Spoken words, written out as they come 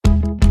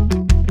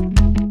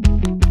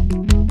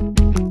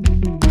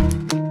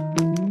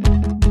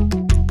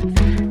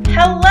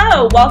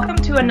welcome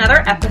to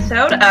another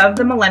episode of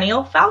The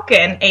Millennial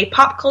Falcon, a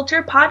pop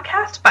culture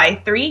podcast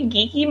by three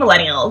geeky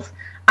millennials.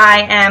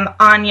 I am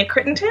Anya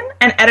Crittenton,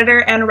 an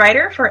editor and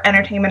writer for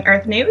Entertainment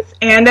Earth News,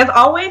 and as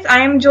always, I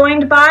am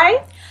joined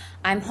by...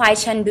 I'm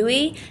Hoai-Chen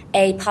Bui,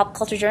 a pop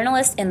culture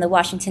journalist in the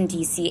Washington,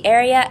 D.C.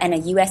 area and a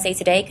USA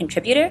Today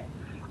contributor.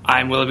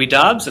 I'm Willoughby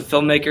Dobbs, a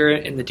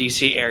filmmaker in the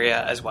D.C.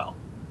 area as well.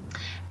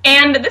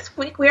 And this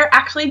week we are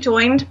actually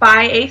joined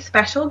by a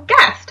special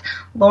guest,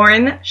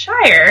 Lauren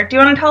Scheier. Do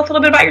you want to tell us a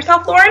little bit about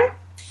yourself, Lauren?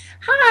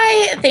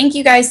 Hi, thank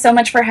you guys so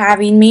much for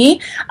having me.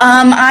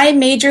 I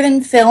majored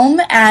in film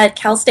at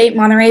Cal State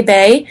Monterey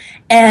Bay,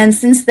 and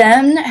since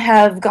then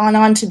have gone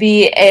on to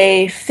be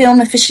a film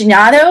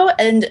aficionado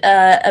and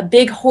a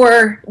big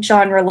horror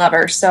genre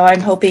lover. So I'm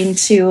hoping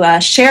to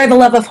share the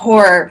love of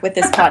horror with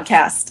this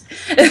podcast.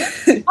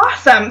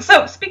 Awesome.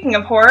 So speaking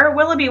of horror,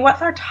 Willoughby,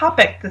 what's our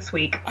topic this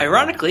week?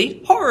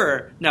 Ironically,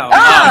 horror. No,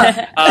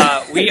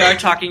 we are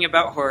talking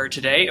about horror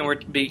today,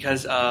 and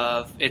because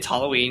of it's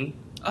Halloween.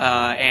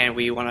 And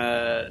we want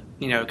to,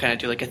 kind of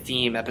do like a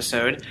theme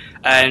episode.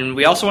 And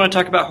we also want to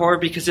talk about horror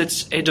because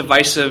it's a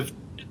divisive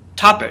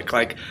topic.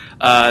 Like,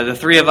 the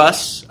three of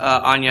us,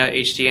 Anya,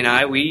 HT, and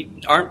I, we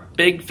aren't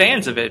big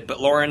fans of it, but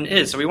Lauren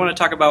is. So we want to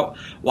talk about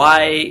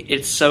why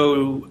it's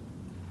so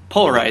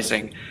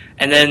polarizing.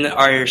 And then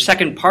our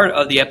second part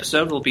of the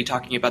episode, we'll be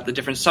talking about the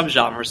different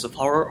subgenres of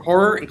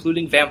horror,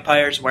 including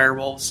vampires,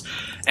 werewolves,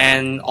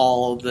 and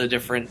all the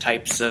different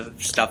types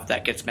of stuff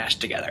that gets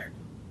mashed together.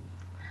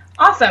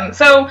 Awesome.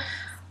 So,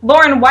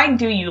 Lauren, why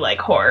do you like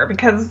horror?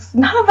 Because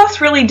none of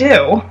us really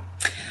do.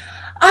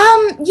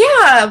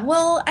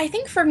 Well, I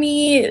think for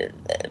me,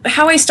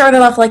 how I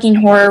started off liking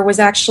horror was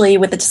actually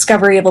with the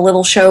discovery of a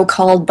little show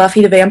called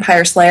Buffy the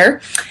Vampire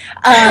Slayer.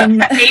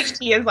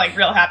 HT is,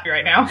 real happy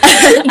right now.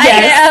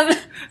 I am.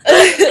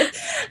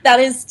 That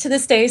is, to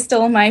this day,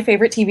 still my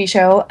favorite TV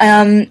show.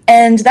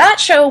 And that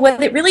show,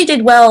 what it really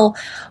did well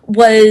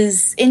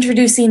was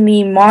introducing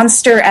the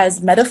monster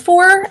as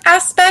metaphor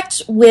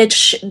aspect,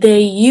 which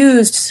they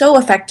used so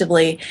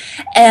effectively.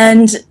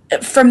 And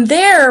from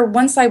there,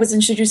 once I was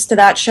introduced to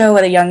that show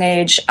at a young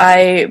age,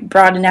 I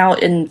broadened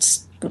out and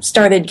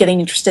started getting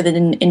interested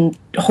in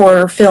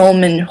horror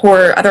film and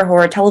other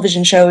horror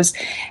television shows.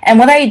 And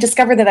what I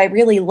discovered that I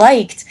really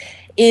liked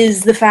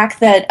is the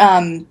fact that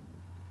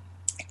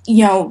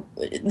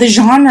the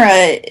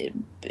genre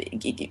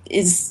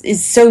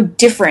is so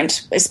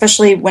different,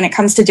 especially when it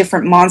comes to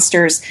different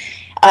monsters,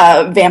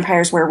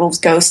 vampires, werewolves,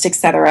 ghosts,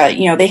 etc.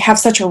 They have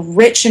such a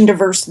rich and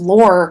diverse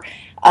lore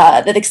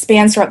that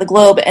expands throughout the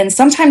globe, and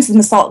sometimes the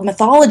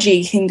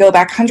mythology can go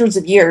back hundreds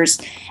of years.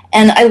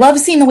 And I love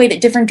seeing the way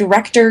that different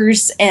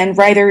directors and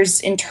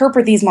writers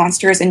interpret these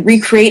monsters and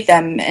recreate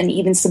them and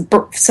even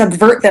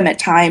subvert them at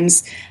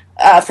times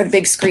for the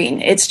big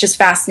screen. It's just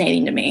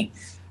fascinating to me.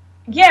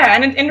 Yeah,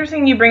 and it's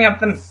interesting you bring up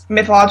the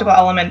mythological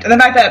element and the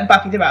fact that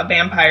Buffy's about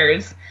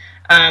vampires.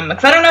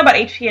 Because I don't know about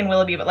HP and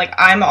Willoughby, but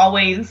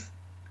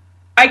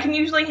I can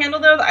usually handle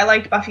those. I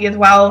liked Buffy as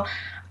well.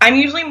 I'm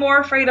usually more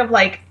afraid of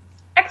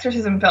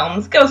exorcism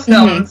films, ghost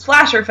films,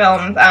 slasher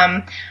films.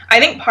 I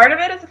think part of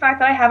it is the fact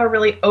that I have a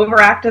really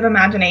overactive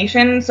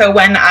imagination. So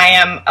when I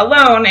am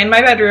alone in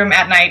my bedroom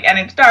at night and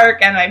it's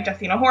dark and I've just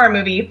seen a horror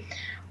movie,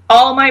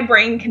 all my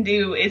brain can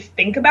do is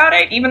think about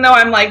it, even though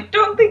I'm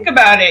don't think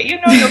about it.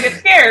 You'll get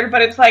scared,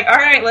 but it's all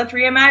right, let's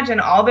reimagine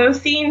all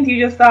those scenes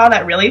you just saw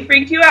that really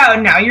freaked you out,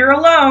 and now you're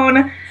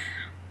alone,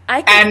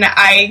 and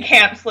I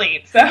can't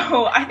sleep.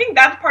 So I think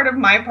that's part of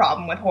my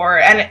problem with horror,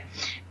 and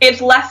it's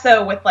less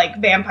so with,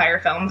 vampire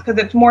films,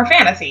 because it's more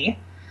fantasy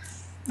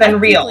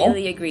than real. I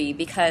completely agree,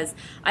 because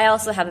I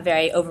also have a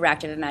very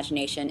overactive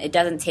imagination. It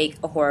doesn't take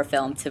a horror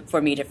film for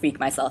me to freak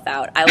myself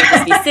out. I will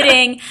just be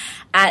sitting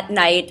at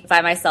night by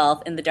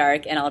myself in the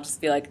dark, and I'll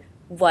just be like,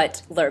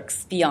 what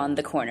lurks beyond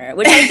the corner?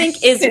 Which I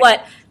think is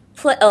what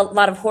a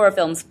lot of horror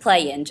films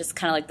play in, just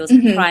kind of those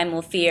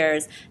primal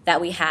fears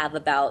that we have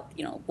about,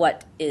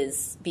 what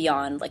is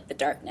beyond, the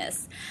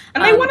darkness.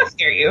 And they want to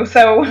scare you,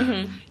 so...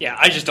 Yeah,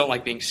 I just don't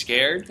like being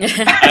scared.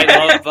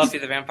 I love Buffy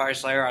the Vampire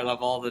Slayer. I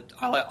love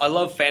I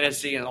love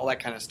fantasy and all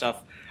that kind of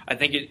stuff. I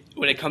think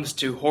when it comes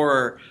to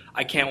horror,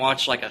 I can't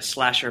watch, a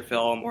slasher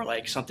film or,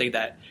 something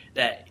that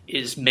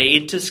is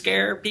made to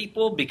scare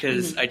people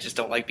because I just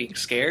don't like being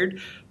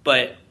scared.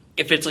 But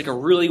if it's, a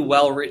really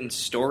well-written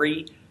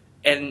story...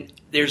 and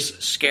there's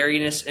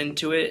scariness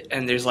into it,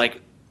 and there's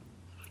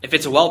if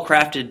it's a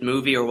well-crafted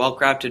movie or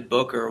well-crafted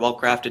book or a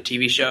well-crafted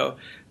TV show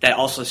that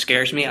also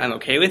scares me, I'm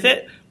okay with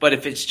it. But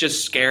if it's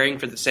just scaring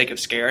for the sake of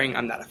scaring,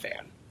 I'm not a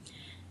fan.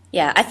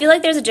 Yeah, I feel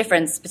like there's a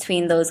difference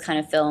between those kind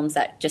of films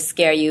that just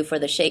scare you for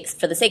the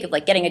sake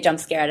of getting a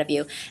jump scare out of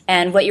you,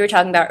 and what you were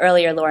talking about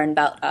earlier, Lauren,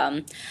 about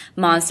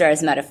monster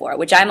as metaphor,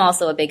 which I'm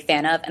also a big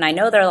fan of, and I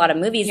know there are a lot of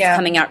movies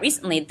coming out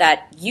recently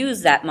that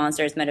use that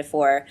monster as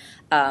metaphor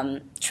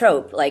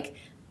trope,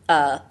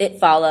 It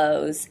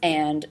Follows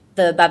and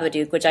The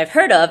Babadook, which I've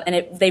heard of,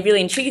 and they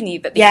really intrigue me,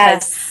 but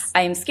because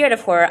I am scared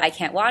of horror, I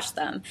can't watch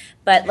them.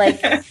 But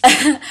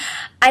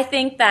I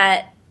think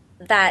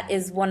that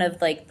is one of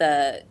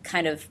the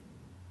kind of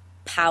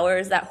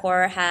powers that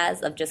horror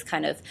has of just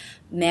kind of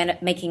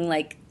making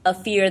like a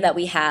fear that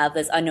we have,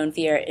 this unknown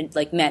fear,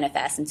 like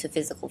manifest into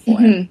physical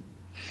form. Mm-hmm.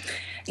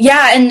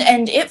 Yeah,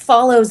 and It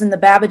Follows and The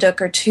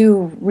Babadook are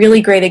two really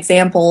great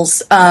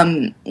examples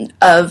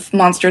of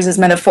monsters as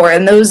metaphor,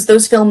 and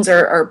those films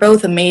are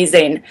both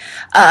amazing.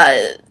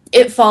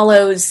 It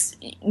Follows,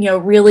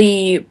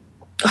 really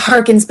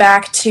harkens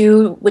back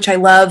to, which I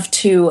love,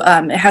 to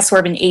it has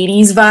sort of an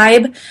 80s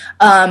vibe,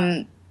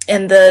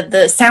 and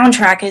the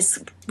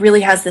soundtrack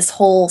really has this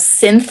whole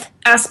synth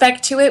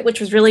aspect to it, which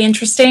was really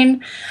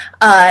interesting.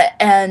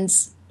 And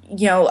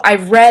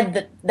I've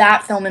read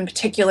that film in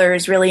particular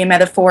is really a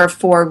metaphor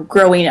for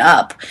growing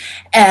up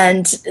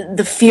and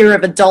the fear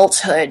of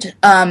adulthood.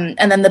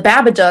 And then The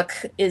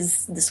Babadook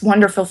is this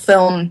wonderful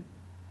film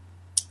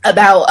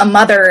about a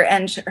mother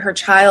and her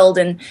child,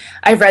 and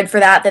I've read for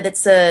that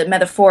it's a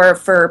metaphor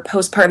for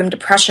postpartum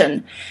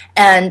depression.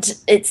 And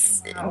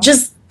it's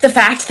just the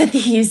fact that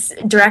these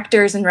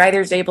directors and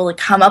writers are able to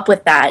come up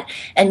with that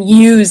and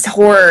use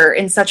horror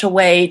in such a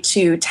way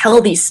to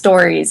tell these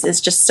stories is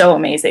just so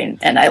amazing,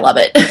 and I love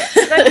it.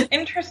 That's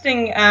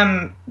interesting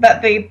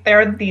that there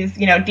are these,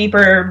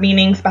 deeper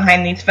meanings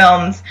behind these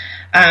films,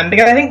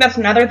 because I think that's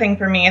another thing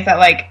for me is that,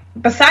 like,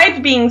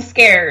 besides being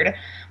scared,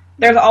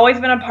 there's always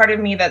been a part of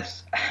me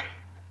that's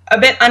a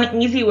bit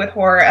uneasy with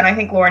horror, and I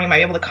think, Lauren, you might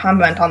be able to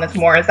comment on this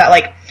more, is that,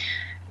 like,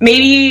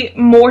 maybe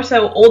more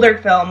so older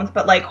films,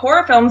 but, like,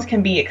 horror films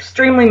can be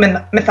extremely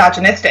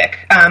misogynistic,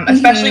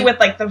 especially with,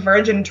 like, the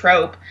virgin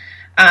trope,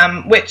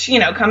 which,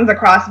 comes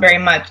across very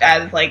much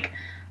as, like,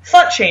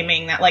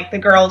 slut-shaming, that, like, the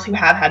girls who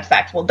have had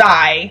sex will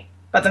die,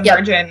 but the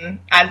virgin,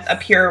 as a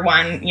pure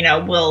one,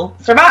 will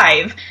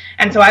survive.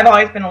 And so I've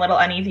always been a little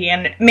uneasy,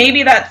 and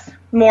maybe that's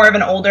more of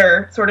an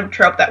older sort of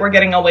trope that we're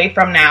getting away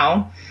from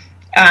now.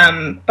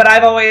 But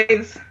I've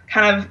always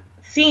kind of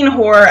seen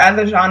horror as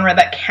a genre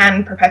that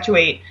can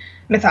perpetuate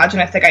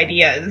misogynistic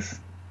ideas.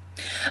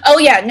 Oh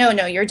yeah,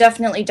 no, you're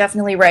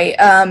definitely right.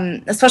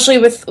 Especially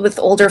with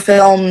older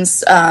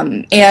films,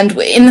 and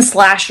in the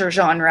slasher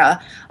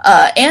genre,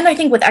 and I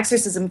think with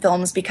exorcism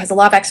films, because a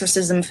lot of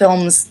exorcism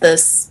films,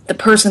 the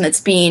person that's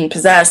being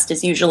possessed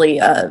is usually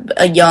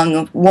a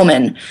young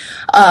woman.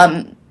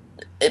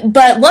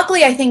 But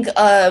luckily, I think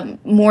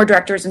more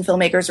directors and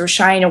filmmakers are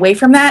shying away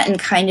from that and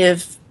kind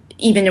of,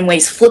 even in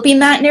ways, flipping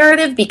that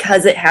narrative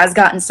because it has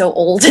gotten so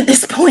old at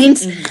this point.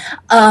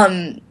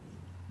 Mm-hmm.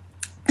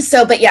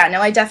 But yeah,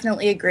 no, I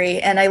definitely agree,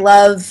 and I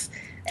love,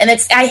 and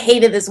I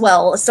hate it as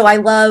well. So I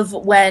love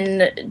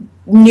when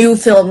new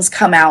films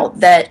come out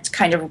that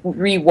kind of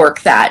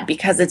rework that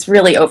because it's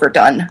really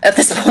overdone at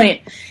this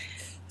point.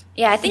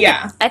 Yeah, I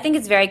think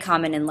it's very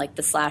common in, like,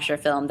 the slasher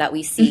film that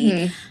we see.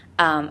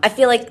 Mm-hmm. I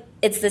feel like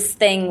it's this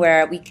thing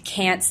where we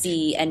can't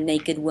see a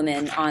naked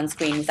woman on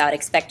screen without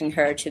expecting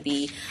her to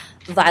be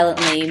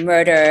violently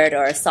murdered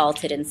or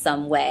assaulted in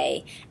some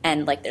way,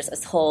 and, like, there's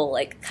this whole,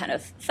 like, kind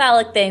of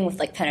phallic thing with,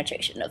 like,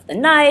 penetration of the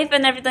knife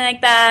and everything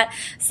like that.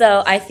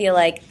 So I feel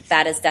like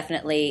that is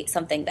definitely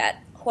something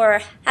that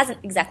horror hasn't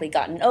exactly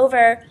gotten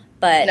over,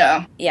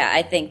 but yeah,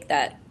 I think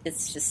that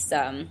it's just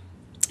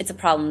it's a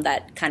problem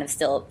that kind of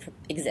still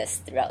exists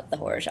throughout the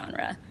horror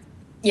genre.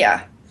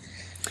 Yeah.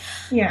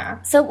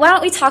 So why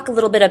don't we talk a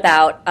little bit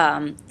about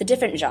the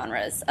different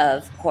genres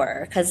of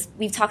horror? Because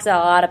we've talked a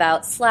lot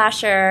about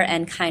slasher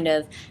and kind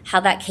of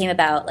how that came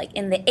about, like,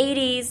 in the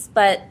 80s.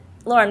 But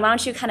Lauren, why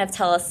don't you kind of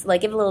tell us,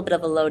 like, give a little bit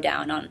of a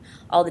lowdown on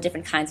all the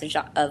different kinds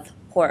of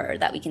horror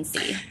that we can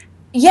see?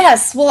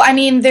 Yes, well, I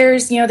mean,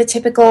 there's, the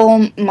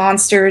typical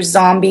monsters,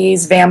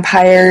 zombies,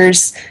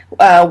 vampires,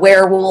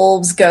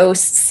 werewolves,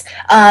 ghosts,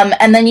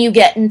 and then you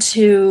get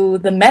into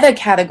the meta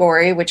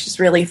category, which is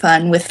really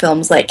fun with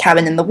films like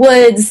Cabin in the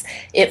Woods,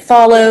 It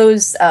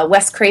Follows,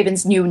 Wes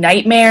Craven's New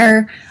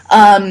Nightmare,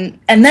 and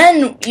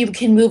then you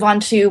can move on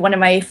to one of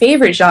my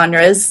favorite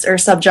genres, or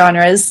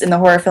subgenres in the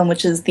horror film,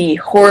 which is the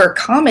horror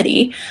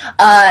comedy,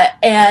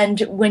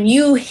 and when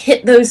you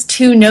hit those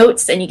two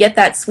notes and you get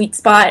that sweet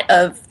spot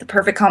of the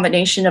perfect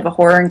combination of a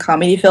horror and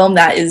comedy film,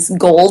 that is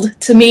gold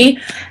to me.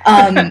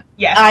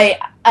 Yes.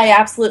 I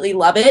absolutely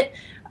love it.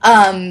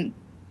 And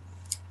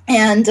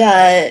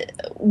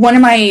one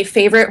of my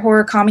favorite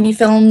horror comedy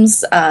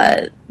films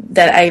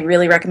that I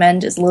really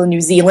recommend is a little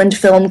New Zealand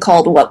film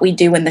called What We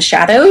Do in the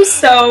Shadows.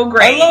 So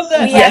great. I love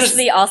that. We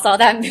actually all saw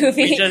that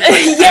movie. We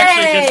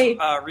actually just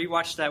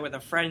rewatched that with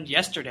a friend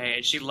yesterday,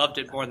 and she loved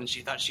it more than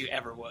she thought she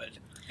ever would.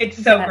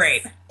 It's so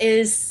great. It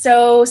is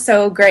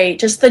so great.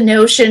 Just the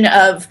notion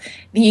of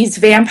these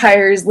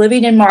vampires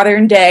living in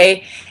modern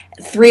day,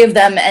 3 of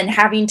them, and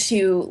having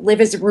to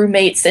live as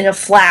roommates in a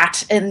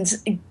flat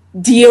and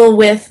deal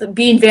with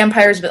being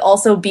vampires, but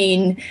also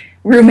being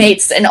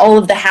roommates and all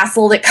of the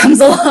hassle that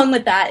comes along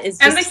with that is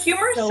just, and the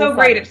humor is so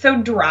great. It's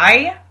so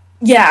dry.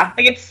 Yeah.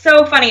 Like, it's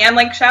so funny. And,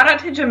 like, shout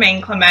out to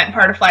Jermaine Clement,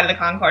 part of Flight of the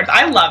Conchords.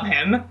 I love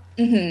him.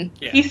 Mm-hmm.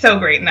 Yeah. He's so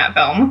great in that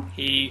film.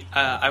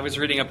 I was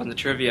reading up on the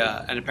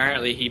trivia, and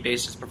apparently he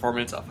based his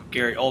performance off of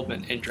Gary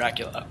Oldman in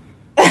Dracula.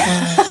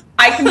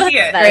 I can see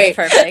it. That is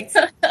perfect.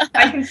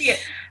 I can see it.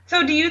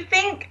 So do you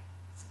think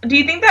do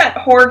you think that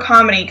horror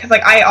comedy, because,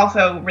 like, I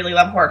also really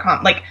love horror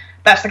like,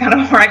 that's the kind of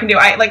horror I can do.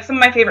 I like some of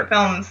my favorite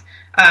films,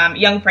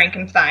 Young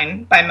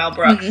Frankenstein by Mel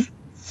Brooks. Mm-hmm.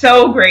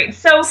 So great.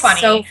 So funny.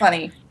 So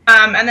funny.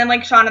 And then,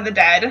 like, Shaun of the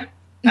Dead,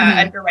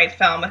 Edgar Wright's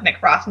film with Nick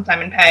Frost and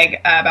Simon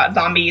Pegg about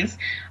zombies.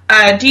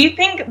 Do you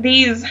think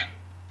these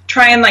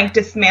try and, like,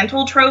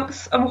 dismantle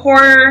tropes of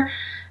horror?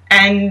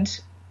 And,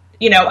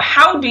 you know,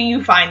 how do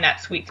you find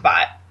that sweet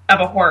spot of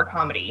a horror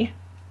comedy?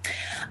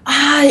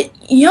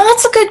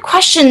 That's a good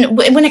question.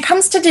 When it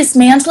comes to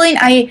dismantling,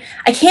 I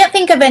can't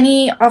think of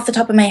any off the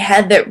top of my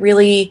head that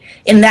really,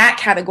 in that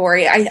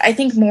category, I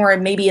think more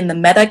maybe in the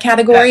meta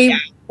category,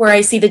 where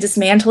I see the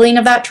dismantling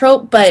of that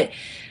trope, but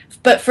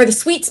for the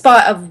sweet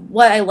spot of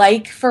what I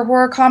like for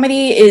horror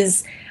comedy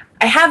is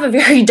I have a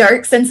very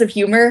dark sense of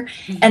humor,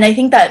 and I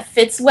think that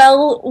fits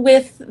well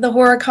with the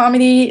horror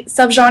comedy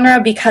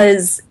subgenre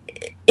because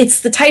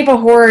it's the type of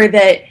horror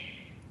that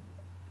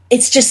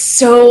it's just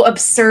so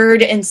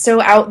absurd and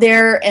so out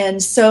there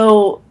and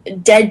so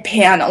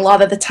deadpan a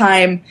lot of the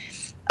time.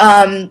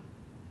 One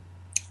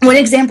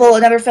example,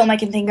 another film I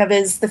can think of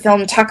is the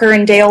film Tucker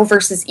and Dale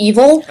versus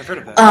Evil. I've heard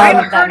of that.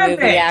 I've heard of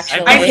movie, it.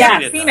 actually.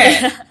 I've seen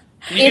it.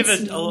 Can you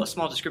give a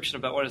small description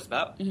about what it's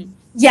about? Mm-hmm.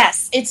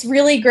 Yes, it's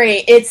really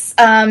great. It's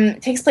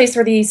takes place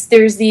where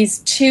there's these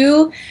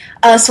two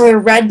sort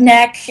of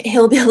redneck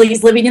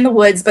hillbillies living in the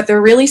woods, but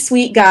they're really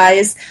sweet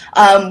guys.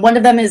 One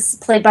of them is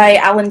played by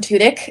Alan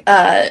Tudyk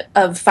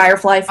of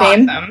Firefly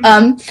fame.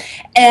 Awesome.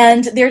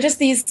 And they're just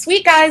these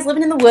sweet guys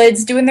living in the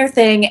woods doing their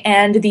thing,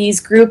 and these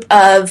group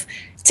of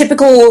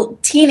typical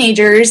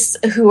teenagers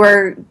who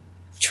are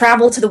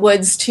travel to the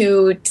woods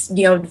to,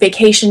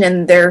 vacation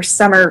in their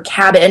summer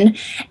cabin,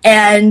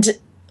 and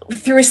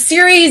through a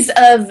series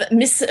of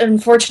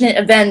unfortunate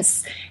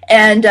events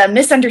and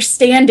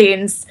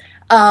misunderstandings,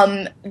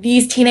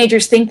 these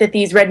teenagers think that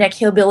these redneck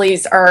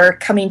hillbillies are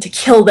coming to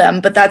kill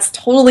them, but that's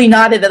totally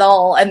not it at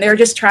all, and they're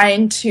just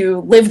trying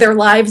to live their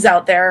lives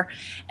out there.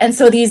 And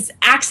so these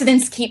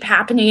accidents keep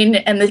happening,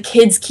 and the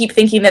kids keep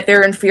thinking that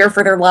they're in fear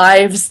for their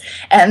lives,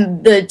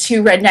 and the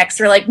two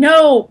rednecks are like,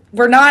 no,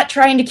 we're not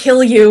trying to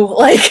kill you,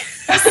 like,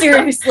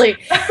 seriously.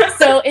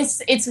 So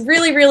it's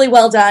really, really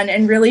well done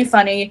and really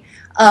funny.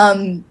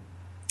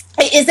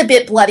 It is a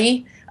bit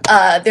bloody.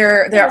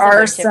 There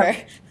are some...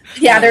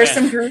 Yeah, there's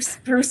some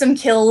gruesome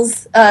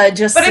kills. But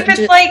if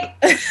it's like,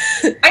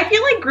 I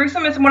feel like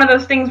gruesome is one of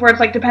those things where it's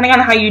like, depending on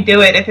how you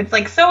do it, if it's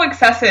like so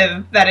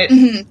excessive that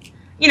it's,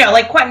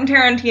 like Quentin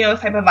Tarantino's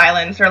type of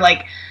violence, or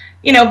like,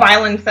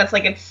 violence that's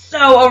like, it's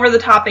so over the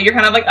top that you're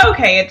kind of like,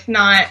 okay, it's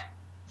not,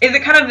 is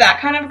it kind of that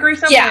kind of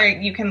gruesome? Yeah. Where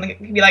you can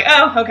be like,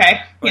 oh,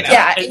 okay.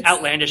 Yeah, it's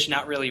outlandish,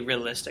 not really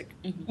realistic.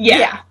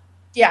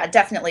 Yeah,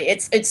 definitely.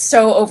 It's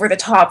so over the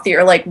top that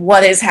you're like,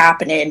 what is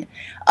happening?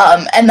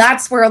 And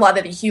that's where a lot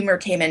of the humor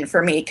came in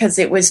for me, because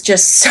it was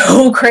just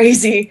so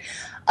crazy.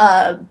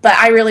 But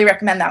I really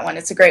recommend that one.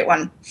 It's a great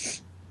one.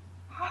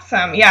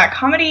 Awesome. Yeah,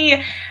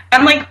 comedy.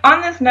 And, like,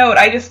 on this note,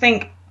 I just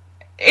think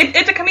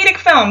it's a comedic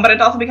film, but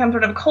it's also become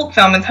sort of a cult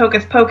film. It's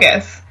Hocus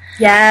Pocus.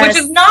 Yes. Which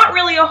is not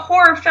really a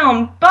horror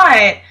film,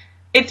 but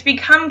it's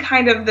become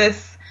kind of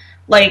this,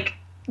 like,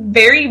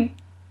 very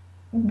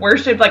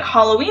worshipped, like,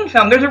 Halloween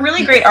film. There's a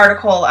really great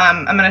article,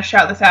 I'm going to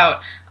shout this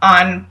out,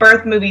 on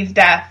Birth, Movies,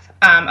 Death,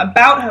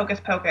 about Hocus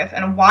Pocus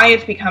and why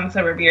it's become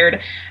so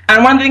revered.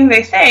 And one of the things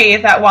they say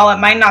is that while it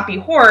might not be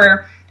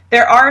horror,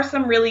 there are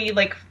some really,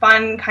 like,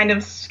 fun, kind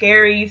of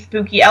scary,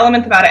 spooky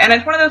elements about it. And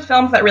it's one of those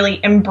films that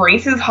really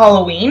embraces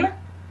Halloween.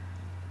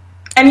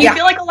 And you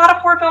feel like a lot of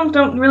horror films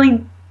don't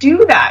really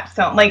do that.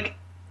 So, like,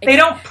 they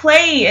don't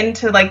play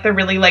into, like, the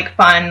really, like,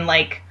 fun,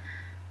 like,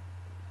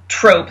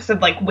 tropes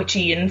of, like,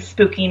 witchy and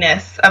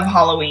spookiness of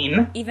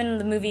Halloween. Even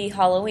the movie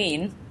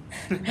Halloween.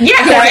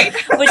 Yeah, right?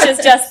 Which is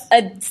just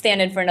a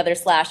stand-in for another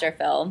slasher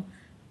film.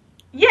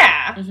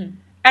 Yeah. Mm-hmm.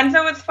 And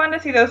so it's fun to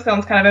see those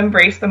films kind of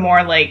embrace the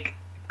more, like,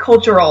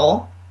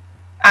 cultural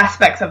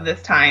aspects of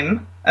this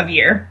time of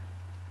year.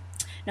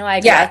 No, I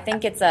agree. Yeah. I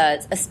think it's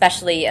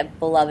especially a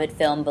beloved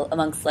film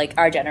amongst, like,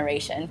 our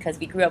generation, because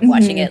we grew up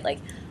watching it, like,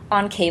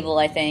 on cable,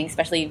 I think,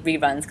 especially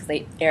reruns, because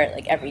they air it,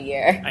 like, every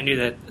year. I knew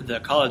that the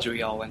college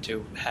we all went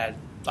to had,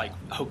 like,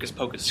 Hocus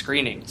Pocus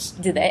screenings.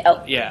 Did they?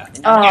 Oh. Yeah.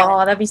 Oh,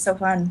 that'd be so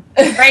fun.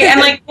 Right, and,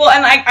 like, well,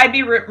 and I'd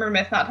be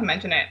remiss not to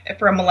mention it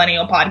for a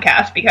millennial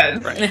podcast,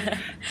 because,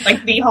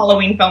 like, the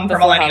Halloween film for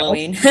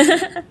millennials.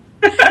 Halloween.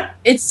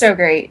 It's so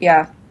great,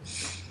 yeah.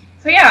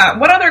 So, yeah,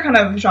 what other kind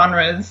of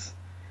genres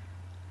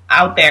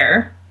out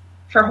there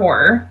for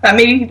horror that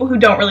maybe people who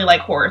don't really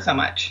like horror so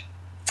much?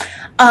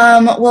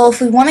 Well,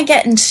 if we want to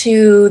get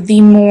into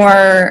the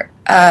more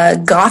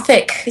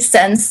gothic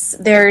sense,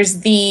 there's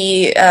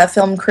the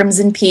film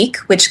Crimson Peak,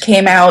 which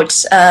came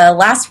out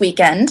last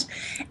weekend,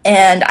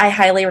 and I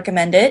highly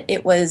recommend it.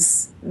 It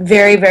was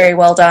very, very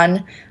well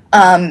done.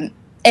 And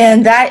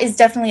that is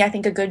definitely, I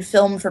think, a good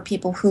film for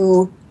people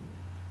who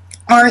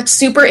aren't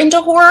super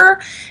into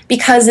horror,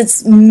 because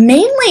it's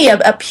mainly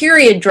a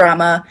period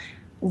drama,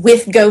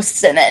 with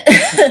ghosts in it.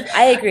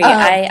 I agree.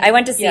 I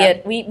went to see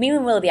it. Me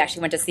and Willoughby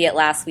actually went to see it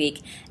last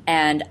week,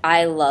 and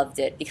I loved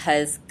it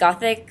because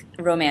Gothic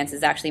romance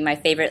is actually my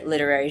favorite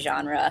literary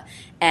genre,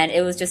 and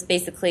it was just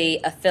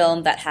basically a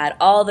film that had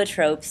all the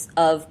tropes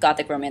of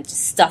Gothic romance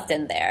just stuffed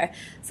in there.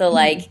 So,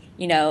 like,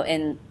 you know,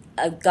 in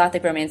a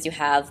Gothic romance, you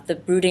have the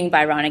brooding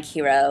Byronic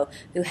hero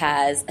who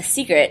has a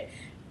secret,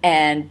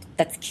 and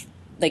that's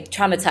like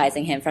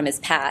traumatizing him from his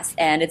past,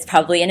 and it's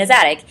probably in his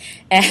attic.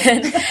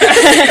 And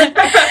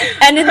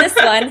and in this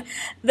one,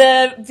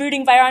 the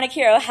brooding Byronic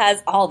hero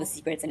has all the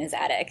secrets in his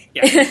attic.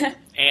 Yeah.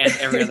 And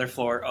every other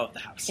floor of the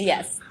house.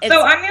 Yes.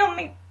 So I'm the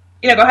only...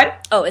 go ahead.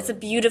 Oh, it's a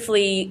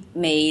beautifully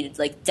made,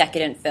 like,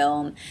 decadent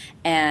film,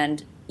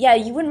 and yeah,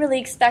 you wouldn't really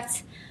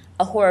expect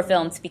a horror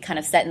film to be kind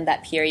of set in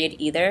that period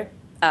either.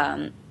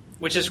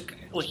 Which is,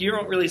 like, you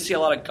don't really see a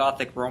lot of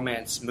Gothic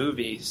romance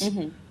movies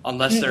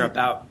unless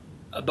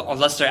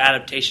they're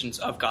adaptations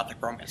of Gothic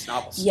romance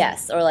novels.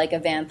 Yes, or like a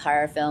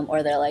vampire film,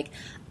 or they're like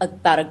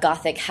about a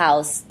Gothic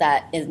house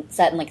that is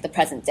set in like the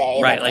present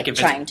day, right? Like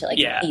trying to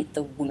eat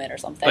the woman or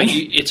something. But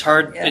it's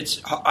hard. Yeah.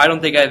 I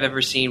don't think I've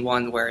ever seen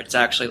one where it's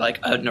actually like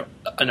a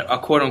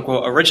quote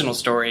unquote original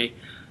story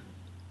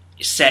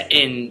set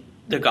in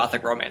the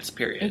Gothic romance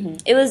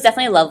period. It was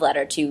definitely a love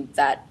letter to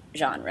that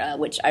genre,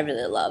 which I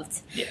really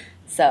loved. Yeah.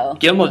 So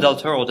Guillermo del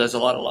Toro does a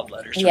lot of love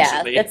letters. Yeah,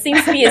 recently. that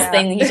seems to be his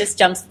thing. He just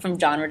jumps from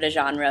genre to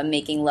genre,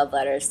 making love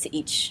letters to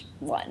each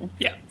one.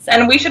 Yeah, so.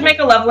 And we should make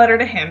a love letter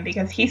to him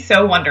because he's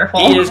so wonderful.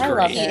 He is great. I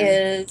love him. He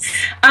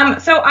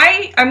is. So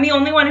I'm the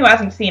only one who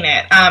hasn't seen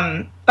it.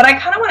 But I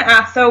kind of want to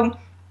ask. So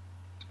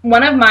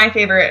one of my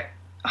favorite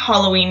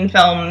Halloween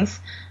films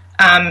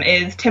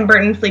is Tim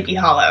Burton's Sleepy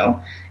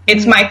Hollow.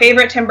 It's my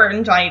favorite Tim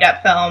Burton Johnny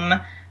Depp film.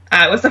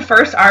 It was the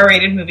first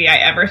R-rated movie I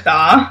ever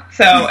saw,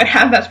 so it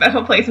has that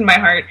special place in my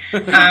heart.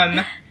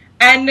 And,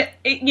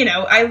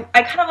 I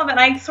kind of love it, and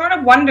I sort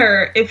of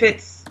wonder if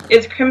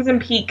is Crimson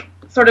Peak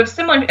sort of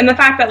similar in the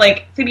fact that,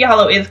 like, Sleepy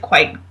Hollow is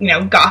quite,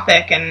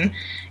 Gothic, and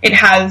it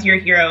has your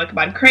hero, like,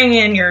 Bud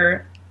Cragen,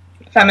 your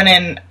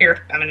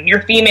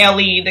female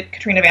lead,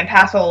 Katrina Van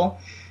Tassel,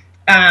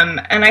 and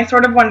I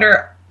sort of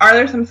wonder, are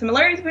there some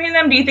similarities between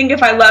them? Do you think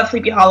if I love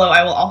Sleepy Hollow,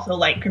 I will also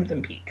like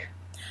Crimson Peak?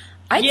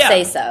 I'd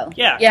say so.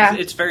 Yeah.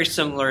 It's very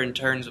similar in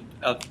terms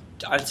of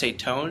I'd say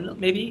tone,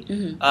 maybe.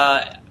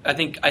 I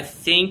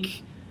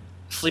think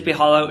Sleepy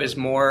Hollow is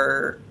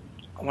more,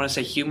 I want to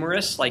say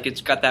humorous. Like, it's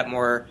got that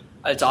more,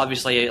 it's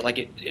obviously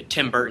like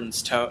Tim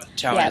Burton's tone.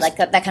 Yeah, like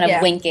that kind of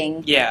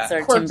winking. Yeah.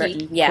 Sort of quirky. Tim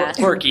Burton. Yeah.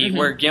 Quirky,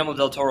 where Guillermo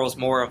del Toro is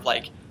more of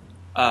like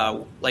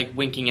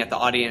winking at the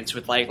audience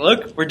with like,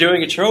 look, we're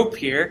doing a trope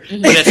here.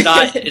 But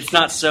it's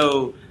not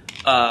so...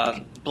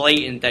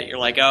 blatant that you're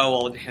like, oh,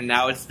 well, and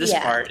now it's this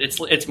part.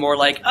 It's more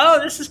like,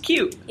 oh, this is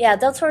cute. Yeah,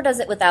 Del Toro does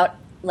it without,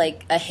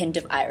 like, a hint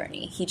of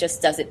irony. He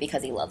just does it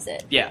because he loves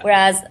it. Yeah.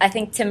 Whereas I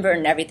think Tim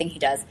Burton, everything he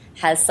does,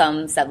 has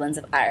some semblance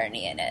of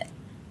irony in it.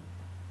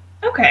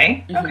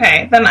 Okay.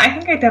 Then I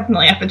think I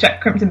definitely have to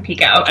check Crimson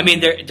Peak out. I mean,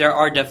 there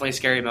are definitely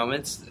scary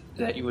moments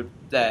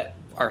that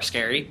are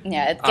scary.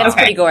 Yeah, it gets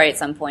pretty gory at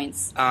some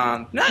points.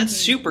 Not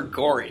super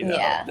gory, though.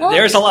 Yeah.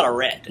 There's a lot of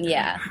red.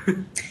 Yeah.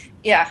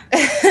 Yeah.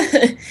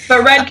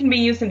 But red can be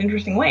used in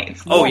interesting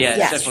ways. Oh, yeah,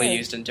 it's definitely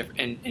used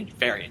in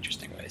very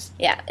interesting ways.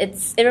 Yeah,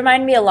 it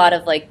reminded me a lot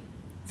of, like,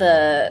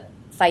 the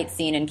fight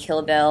scene in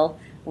Kill Bill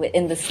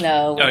in the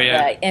snow. Oh,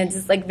 yeah. And it's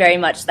just, like, very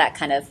much that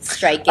kind of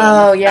striking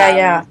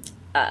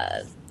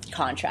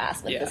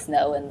contrast with the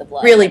snow and the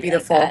blood. Really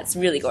beautiful. It's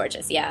really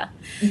gorgeous, yeah.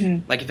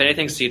 Like, if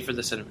anything, see it for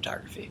the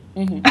cinematography.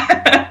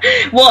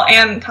 Well,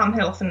 and Tom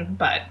Hiddleston,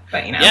 but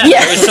Yeah,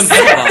 there was some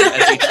Pokemon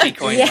as HT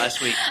coined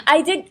last week.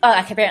 I did.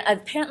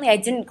 Apparently, I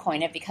didn't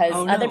coin it because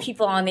other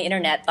people on the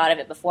internet thought of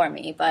it before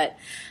me, but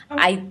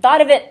I thought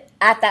of it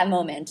at that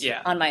moment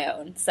on my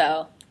own,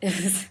 so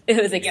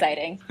it was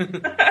exciting.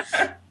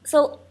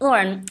 So,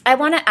 Lauren, I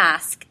want to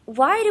ask,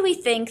 why do we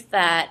think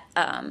that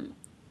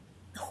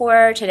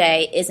horror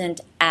today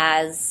isn't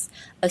as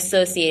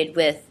associated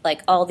with,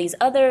 like, all these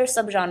other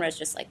subgenres,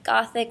 just like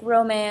Gothic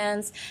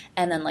romance,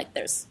 and then, like,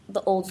 there's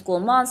the old school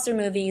monster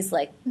movies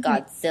like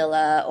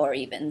Godzilla, or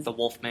even The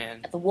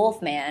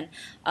Wolfman,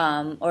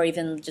 or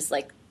even just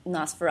like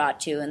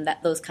Nosferatu and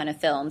those kind of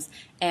films,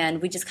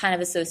 and we just kind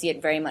of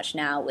associate very much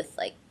now with,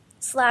 like,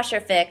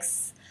 slasher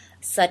flicks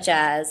such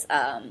as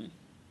I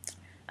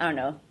don't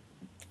know,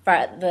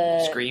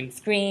 the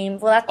Scream.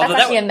 Well, that's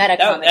actually a meta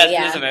comedy.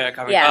 That is a meta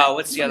comedy. Yeah. Oh,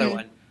 what's the other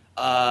one?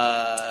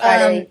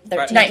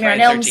 Nightmare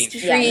on Elm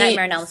Street. Yeah,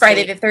 Nightmare on Elm Street.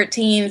 Friday the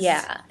 13th.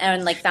 Yeah,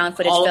 and, like, found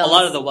footage films. films. A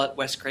lot of the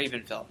Wes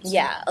Craven films.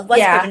 Yeah, Wes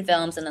Craven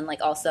films, and then,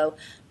 like, also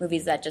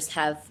movies that just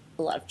have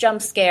a lot of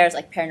jump scares,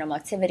 like Paranormal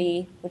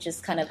Activity, which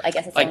is kind of, I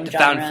guess, its own the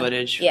genre. Found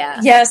footage. Yeah.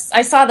 Yes,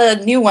 I saw the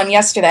new one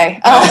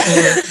yesterday.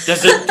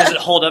 Does it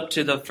hold up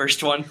to the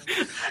first one?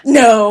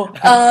 No.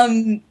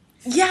 I'll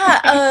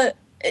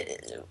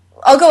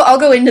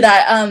go into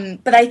that.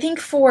 But I think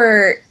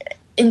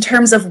in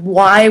terms of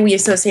why we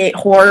associate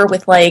horror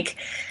with, like,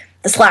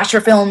 the slasher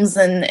films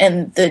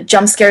and the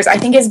jump scares, I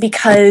think is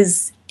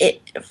because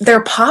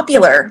they're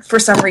popular for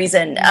some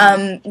reason.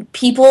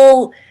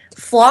 People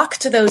flock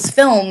to those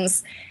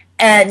films,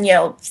 and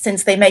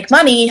since they make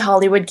money,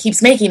 Hollywood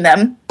keeps making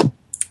them.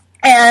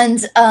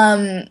 And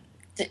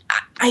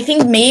I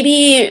think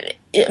maybe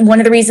one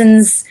of the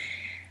reasons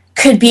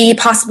could be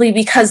possibly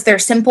because they're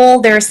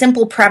simple. They're a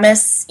simple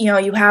premise.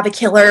 You have a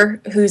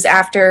killer who's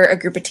after a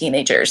group of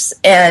teenagers.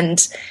 And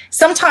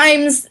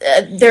sometimes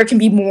there can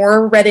be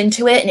more read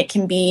into it, and it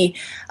can be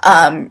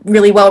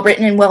really well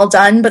written and well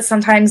done, but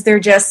sometimes they're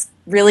just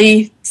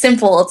really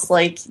simple. It's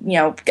like,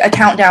 a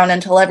countdown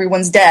until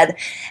everyone's dead.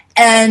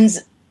 And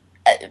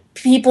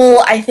people,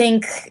 I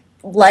think,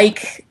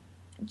 like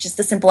just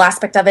the simple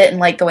aspect of it and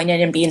like going in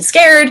and being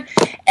scared.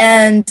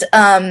 And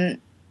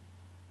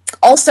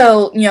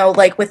also,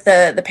 like with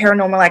the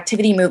Paranormal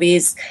Activity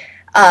movies,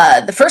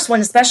 the first one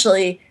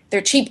especially,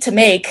 they're cheap to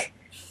make,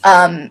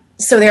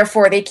 so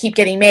therefore they keep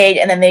getting made,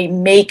 and then they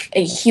make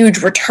a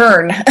huge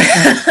return.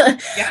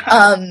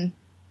 Yeah.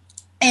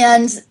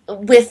 And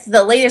with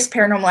the latest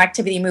Paranormal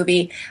Activity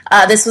movie,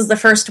 this was the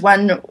first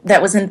one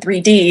that was in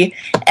 3D,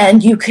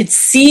 and you could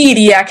see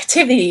the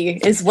activity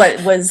is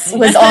what was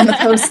on the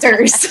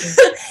posters.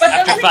 But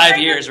after 5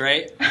 years,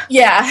 right?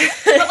 Yeah.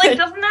 But like,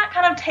 doesn't that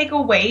kind of take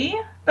away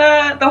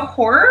the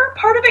horror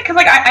part of it? Because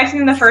like I've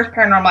seen the first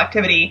Paranormal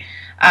Activity,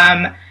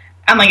 and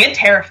like it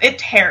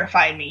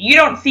terrified me. You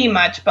don't see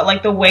much, but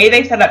like the way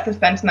they set up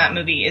suspense in that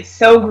movie is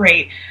so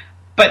great,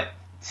 but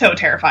so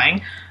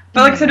terrifying.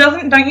 But like, so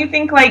don't you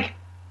think like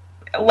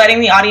letting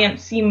the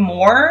audience see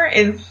more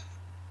is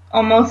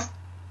almost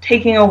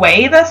taking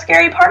away the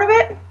scary part of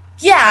it?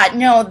 Yeah,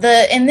 no,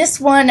 in this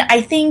one,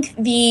 I think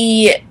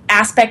the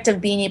aspect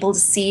of being able to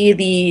see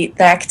the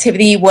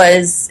activity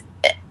was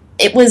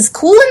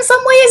cool in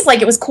some ways.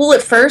 Like, it was cool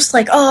at first,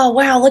 like, oh,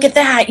 wow, look at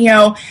that,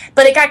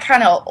 but it got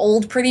kind of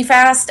old pretty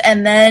fast,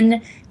 and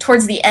then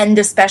towards the end,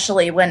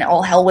 especially when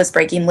all hell was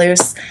breaking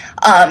loose,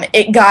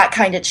 it got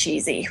kind of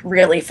cheesy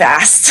really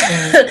fast.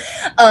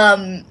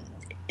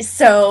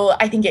 So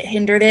I think it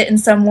hindered it in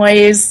some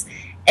ways.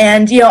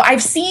 And,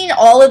 I've seen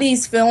all of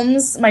these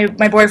films. My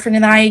boyfriend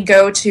and I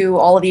go to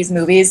all of these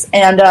movies.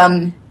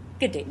 And,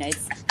 good date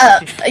nights.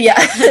 Yeah.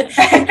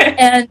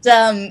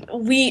 And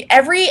we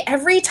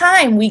every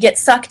time we get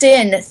sucked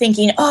in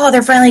thinking, oh,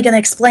 they're finally going to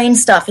explain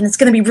stuff and it's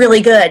going to be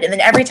really good. And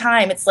then every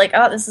time it's like,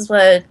 oh, this is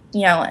what,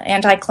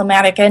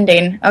 anticlimactic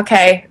ending.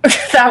 Okay,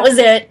 that was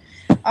it.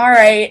 All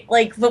right.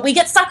 Like, but we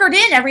get suckered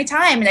in every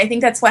time. And I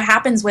think that's what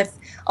happens with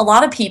a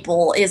lot of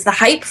people is the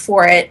hype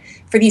for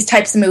these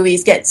types of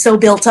movies get so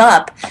built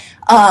up,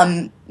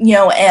 and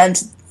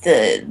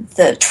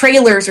the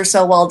trailers are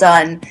so well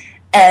done,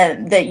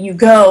 and that you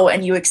go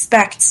and you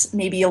expect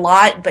maybe a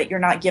lot, but you're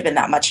not given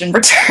that much in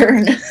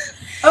return.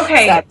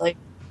 Okay. Sadly.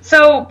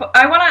 So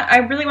I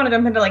really want to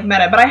jump into like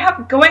meta, but I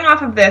have, going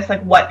off of this,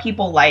 like what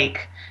people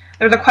like,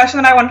 there's a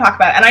question that I want to talk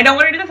about, and I don't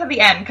want to do this at the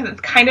end because it's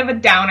kind of a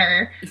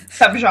downer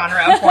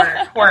subgenre of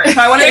horror.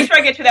 So I want to make sure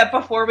I get to that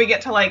before we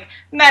get to like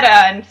meta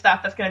and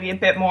stuff that's going to be a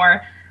bit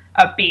more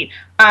upbeat.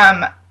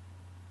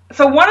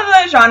 So one of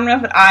the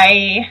genres that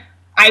I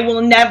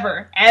will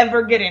never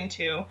ever get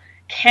into,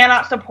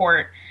 cannot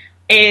support,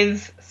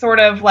 is sort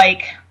of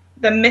like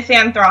the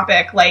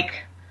misanthropic,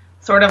 like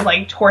sort of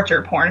like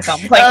torture porn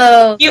films,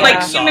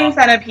 like Human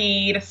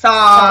Centipede,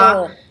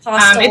 Saw.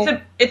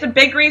 It's a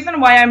big reason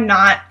why I'm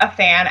not a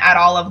fan at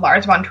all of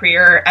Lars von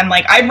Trier, and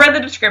like I've read the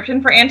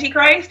description for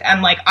Antichrist,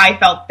 and like I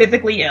felt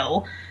physically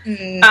ill.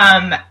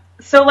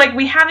 So like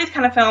we have these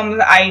kind of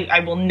films,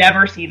 I will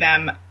never see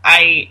them.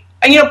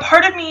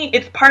 Part of me,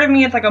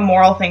 it's like a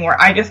moral thing where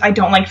I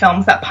don't like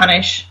films that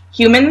punish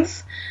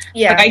humans.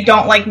 Yeah, like I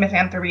don't like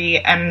misanthropy,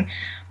 and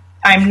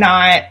I'm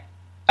not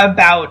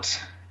about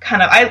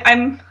kind of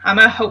I'm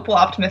a hopeful,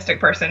 optimistic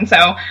person.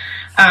 So,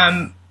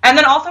 and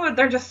then also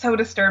they're just so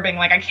disturbing.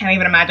 Like I can't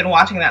even imagine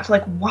watching that. So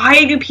like,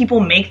 why do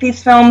people make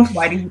these films?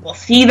 Why do people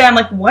see them?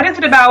 Like, what is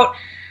it about?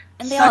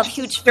 And they all have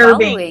huge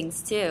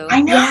followings too.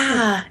 I know.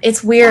 Yeah,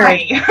 it's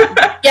weird.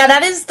 Yeah,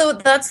 that's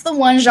the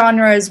one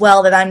genre as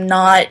well that I'm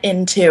not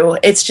into.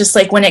 It's just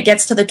like when it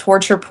gets to the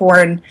torture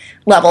porn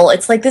level,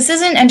 it's like, this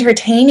isn't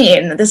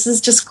entertaining. This is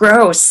just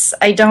gross.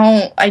 I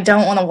don't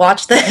want to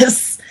watch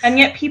this. And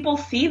yet people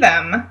see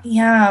them.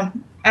 Yeah.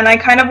 And I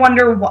kind of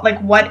wonder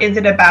what is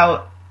it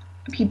about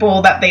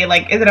people that they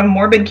like? Is it a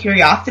morbid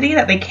curiosity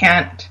that they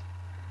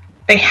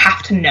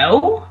have to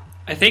know?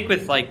 I think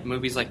with like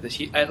movies like this,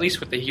 at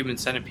least with the Human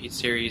Centipede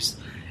series,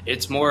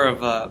 it's more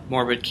of a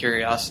morbid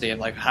curiosity of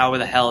like, how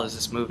the hell is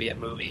this movie a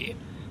movie?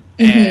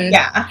 And,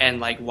 and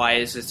like, why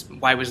was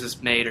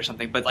this made or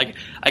something? But like,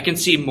 I can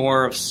see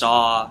more of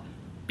Saw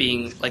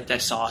being like the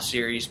Saw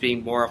series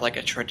being more of like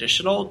a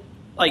traditional,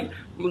 like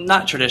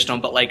not traditional,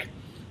 but like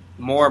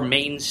more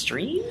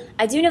mainstream.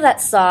 I do know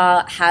that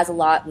Saw has a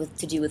lot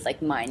to do with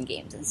like mind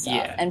games and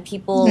stuff, and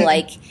people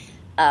like.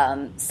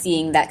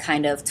 Seeing that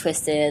kind of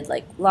twisted,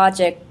 like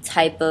logic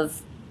types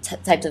of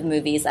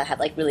movies that have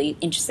like really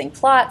interesting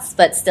plots,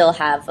 but still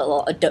have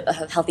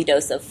a healthy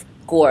dose of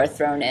gore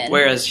thrown in.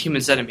 Whereas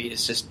Human Centipede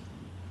is just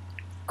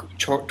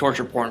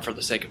torture porn for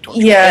the sake of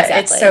torture. Yeah,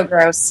 exactly. It's so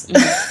gross.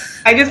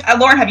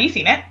 Lauren, have you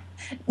seen it?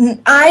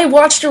 I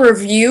watched a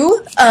review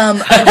of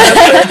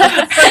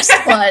the first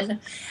one,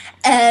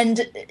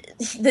 and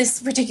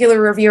this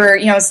particular reviewer,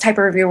 is the type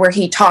of reviewer where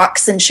he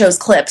talks and shows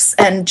clips,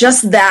 and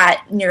just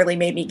that nearly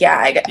made me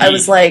gag. I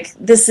was like,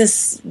 this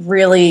is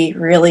really,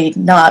 really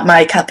not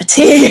my cup of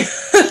tea.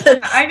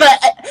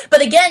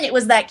 But again, it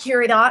was that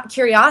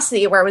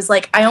curiosity where I was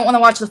like, I don't want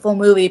to watch the full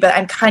movie, but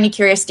I'm kind of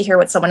curious to hear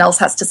what someone else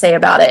has to say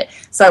about it.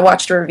 So I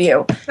watched a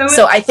review.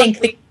 So I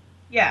think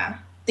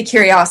the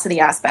curiosity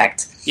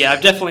aspect. Yeah,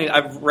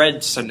 I've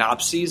read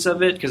synopses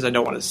of it because I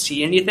don't want to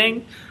see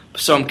anything.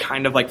 So I'm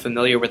kind of like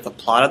familiar with the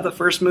plot of the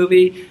first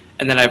movie,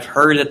 and then I've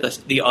heard that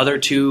the other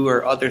 2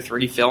 or other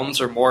 3 films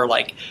are more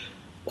like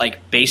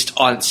based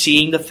on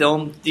seeing the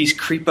film. These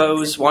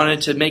creepos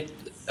wanted to make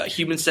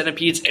human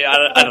centipedes.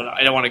 I don't know.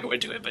 I don't want to go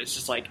into it, but it's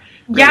just like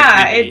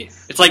really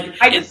it's like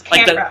I just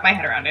can't wrap my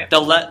head around it.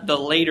 The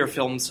later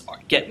films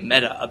get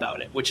meta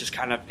about it, which is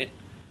kind of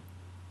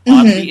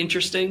oddly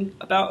interesting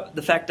about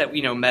the fact that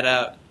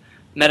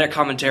meta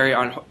commentary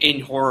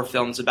in horror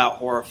films about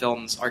horror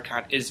films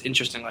is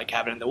interesting, like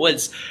Cabin in the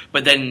Woods.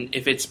 But then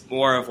if it's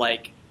more of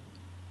like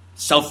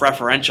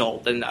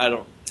self-referential, then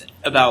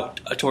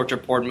about a torture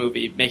porn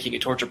movie making a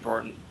torture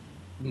porn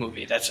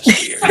movie. That's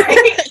just weird.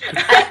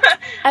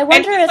 I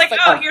wonder if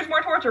here's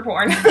more torture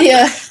porn.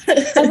 Yeah.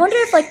 I wonder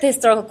if the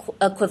historical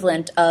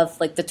equivalent of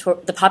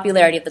the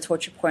popularity of the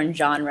torture porn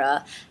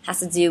genre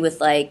has to do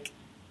with it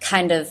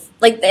kind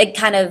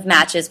of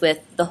matches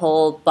with the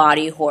whole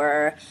body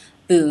horror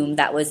boom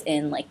that was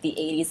in the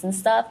 80s and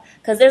stuff,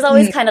 because there's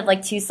always kind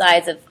of 2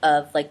 sides of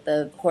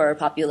the horror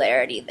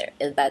popularity there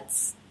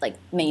that's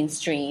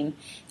mainstream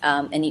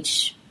in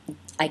each,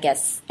 I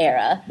guess,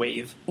 era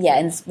wave. Yeah,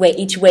 in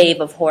each wave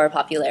of horror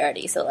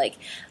popularity. So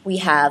we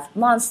have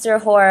monster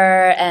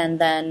horror, and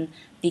then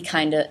the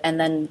flip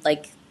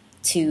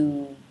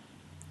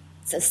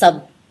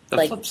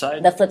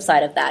side. The flip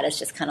side of that is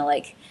just kind of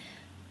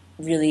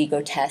really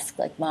grotesque,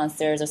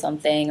 monsters or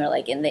something. Or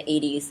in the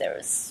 80s there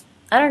was,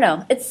 I don't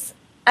know.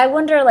 I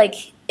wonder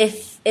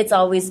if it's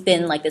always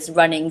been this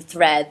running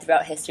thread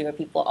throughout history where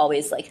people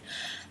always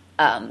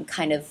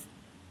kind of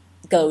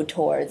go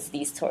towards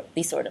these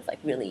sort of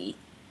really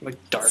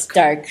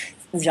dark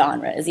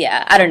genres.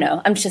 Yeah, I don't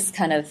know. I'm just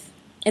kind of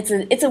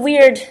it's a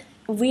weird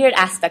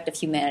aspect of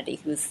humanity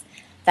who's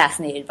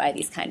fascinated by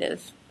these kind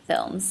of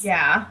films.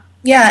 Yeah.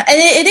 Yeah, and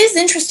it is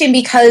interesting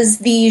because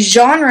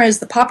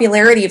the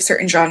popularity of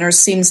certain genres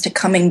seems to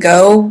come and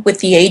go with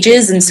the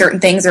ages, and certain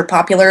things are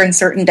popular in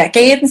certain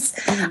decades.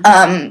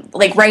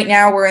 Right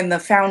now we're in the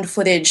found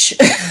footage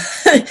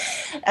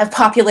of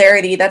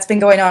popularity that's been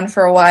going on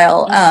for a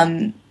while.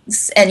 And,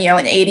 in the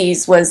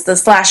 80s was the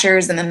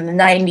slashers, and then in the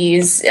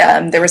 90s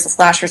there was the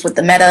slashers with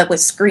the meta,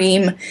 with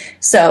Scream.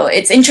 So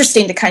it's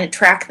interesting to kind of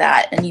track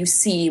that, and you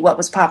see what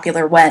was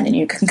popular when, and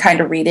you can kind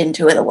of read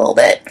into it a little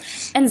bit.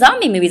 And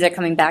zombie movies are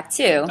coming back,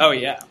 too. Oh,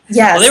 yeah.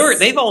 Yes. Well,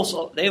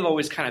 they've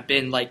always kind of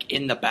been,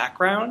 in the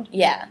background.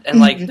 Yeah. And,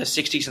 the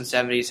 60s and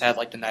 70s had,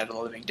 the Night of the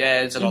Living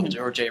Dead and all the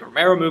George A.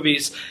 Romero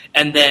movies.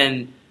 And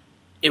then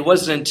it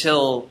wasn't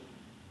until,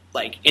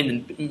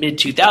 in the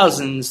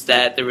mid-2000s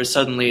that there was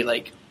suddenly,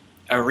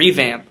 a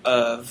revamp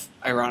of,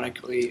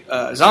 ironically,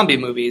 zombie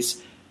movies,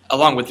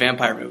 along with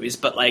vampire movies,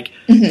 but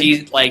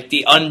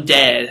the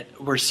undead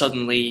were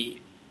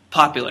suddenly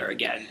popular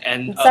again.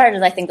 And it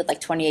started, I think, with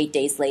 28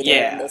 Days Later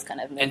and those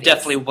kind of movies. And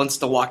definitely once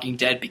The Walking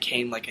Dead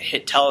became a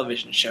hit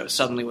television show,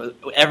 suddenly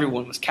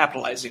everyone was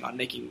capitalizing on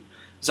making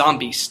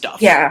zombie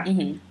stuff. Yeah.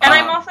 And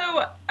I'm also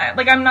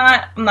I'm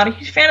not a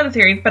huge fan of the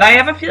series, but I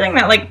have a feeling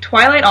that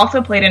Twilight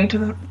also played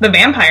into the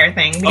vampire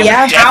thing,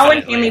 because how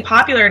insanely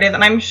popular it is,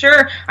 and I'm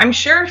sure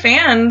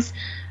fans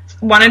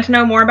wanted to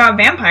know more about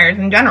vampires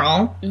in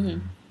general,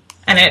 and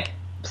it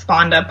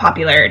spawned a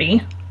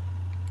popularity.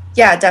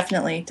 Yeah,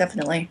 definitely.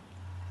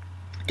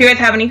 Do you guys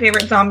have any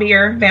favorite zombie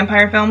or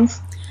vampire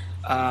films?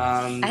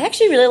 I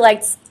actually really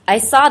liked. I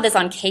saw this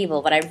on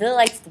cable, but I really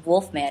liked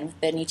Wolfman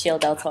with Benicio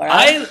del Toro.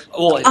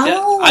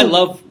 I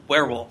love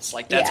werewolves.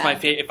 That's my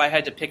favorite. If I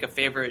had to pick a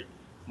favorite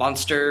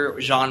monster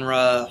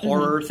genre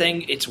horror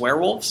thing, it's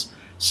werewolves.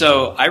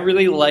 So I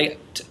really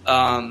liked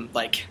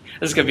this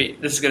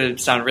is gonna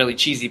sound really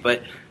cheesy,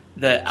 but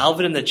the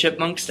Alvin and the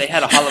Chipmunks, they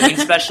had a Halloween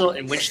special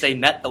in which they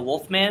met the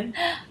Wolfman,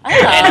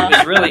 and it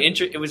was really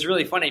it was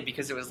really funny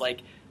because it was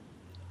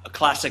a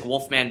classic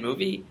Wolfman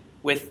movie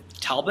with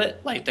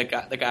Talbot,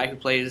 the guy who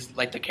plays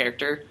the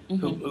character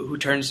who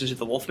turns into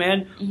the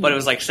Wolfman, but it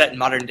was set in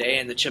modern day,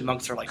 and the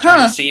Chipmunks are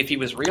trying to see if he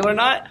was real or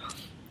not.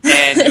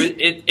 And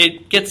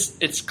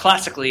it's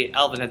classically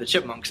Alvin and the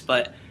Chipmunks,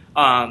 but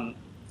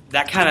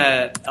that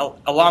kind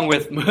of along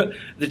with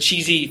the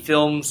cheesy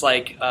films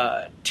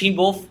Teen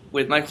Wolf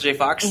with Michael J.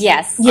 Fox.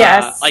 Yes.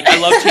 I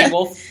love Teen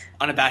Wolf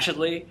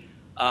unabashedly.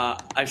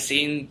 I've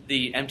seen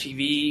the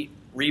MTV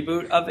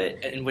reboot of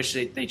it in which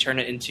they turn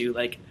it into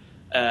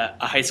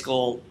a high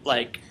school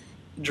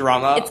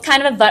drama. It's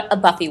kind of a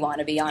Buffy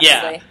wannabe, honestly.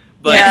 Yeah,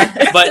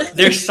 But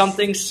there's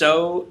something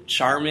so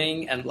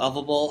charming and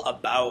lovable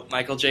about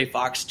Michael J.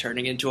 Fox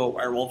turning into a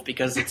werewolf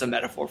because it's a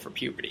metaphor for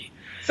puberty.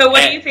 So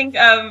what do you think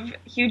of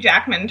Hugh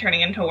Jackman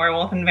turning into a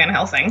werewolf in Van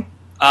Helsing?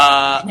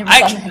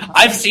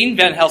 I've seen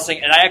Van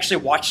Helsing, and I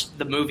actually watched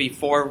the movie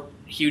for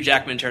Hugh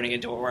Jackman turning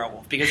into a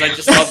werewolf because I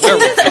just love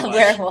werewolves so much.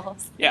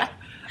 Werewolves. Yeah.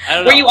 I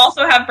don't know. Where you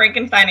also have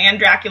Frankenstein and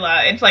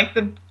Dracula. It's like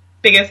the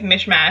biggest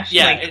mishmash.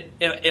 Yeah, like,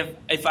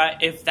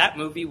 if that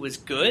movie was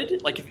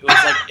good, like if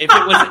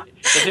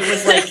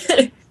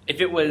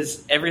it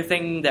was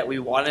everything that we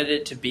wanted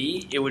it to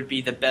be, it would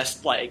be the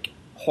best like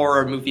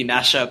horror movie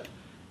mashup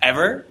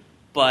ever.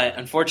 But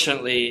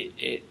unfortunately,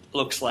 it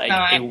looks like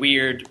a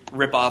weird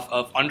ripoff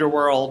of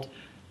Underworld,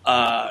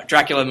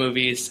 Dracula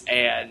movies,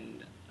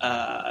 and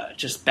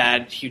just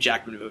bad Hugh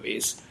Jackman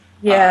movies.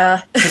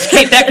 Yeah. Because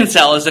Kate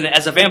Beckinsale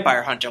as a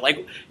vampire hunter.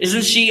 Like,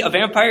 isn't she a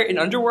vampire in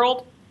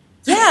Underworld?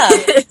 Yeah,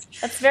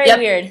 that's very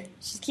weird.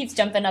 She keeps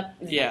jumping up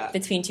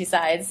between two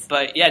sides.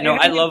 But yeah, no,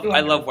 I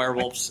love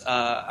werewolves.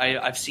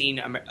 I've seen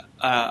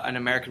an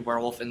American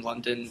Werewolf in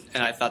London,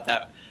 and I thought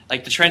that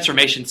like the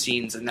transformation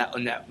scenes in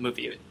that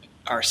movie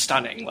are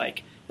stunning.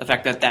 Like the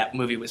fact that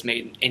movie was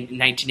made in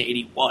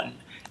 1981,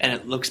 and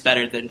it looks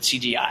better than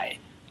CGI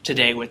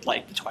today with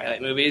like the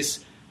Twilight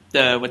movies.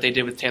 What they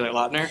did with Taylor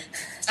Lautner.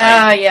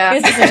 Yeah.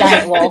 He's just a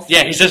giant wolf.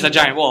 Yeah, he's just a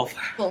giant wolf.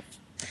 Cool.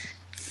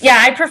 Yeah,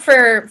 I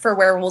prefer for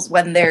werewolves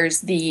when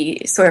there's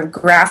the sort of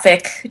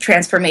graphic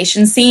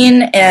transformation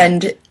scene,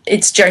 and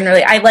it's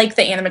generally, I like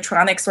the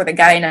animatronics or the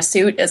guy in a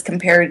suit as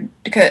compared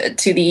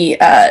to the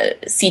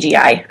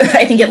CGI.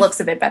 I think it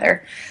looks a bit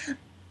better.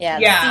 Yeah,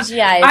 the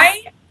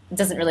CGI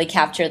doesn't really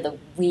capture the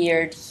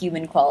weird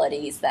human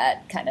qualities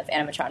that kind of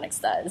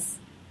animatronics does.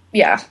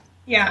 Yeah.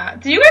 Yeah.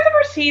 Did you guys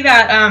ever see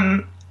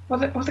that,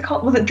 what's it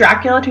called? Was it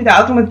Dracula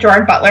 2000 with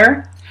Gerard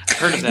Butler? I've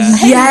heard of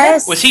that.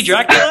 Yes. Was he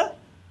Dracula?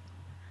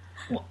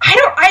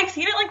 I've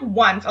seen it like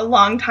once, a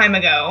long time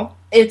ago.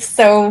 It's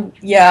so,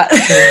 yeah.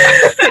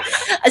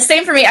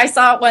 Same for me. I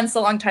saw it once a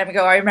long time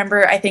ago. I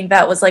remember, I think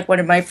that was like one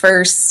of my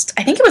first,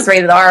 I think it was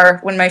rated R,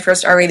 one of my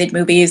first R-rated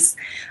movies,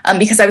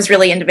 because I was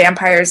really into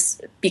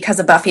vampires because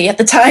of Buffy at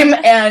the time.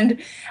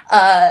 And,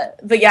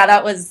 but yeah,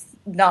 that was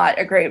not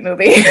a great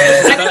movie.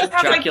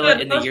 Dracula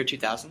in the year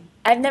 2000?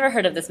 I've never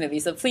heard of this movie,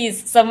 so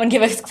please, someone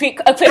give us a quick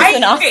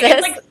synopsis.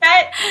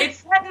 It's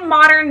set in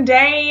modern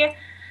day,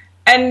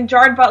 and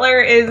Gerard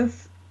Butler is,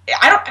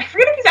 I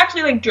forget if he's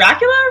actually like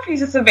Dracula or if he's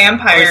just a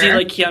vampire. Or is he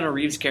like Keanu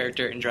Reeves'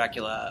 character in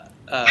Dracula?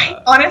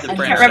 I honestly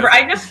can't remember.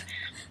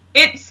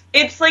 It's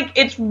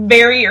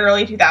very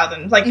early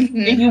 2000s. Like,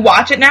 if you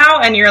watch it now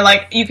and you're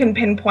like, you can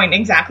pinpoint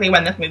exactly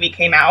when this movie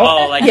came out.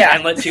 Oh, like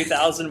Hamlet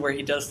 2000 where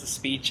he does the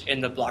speech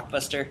in the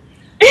Blockbuster?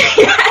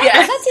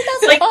 I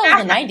thought 2012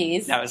 was the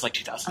 90s. That was like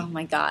 2000. Oh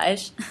my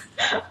gosh.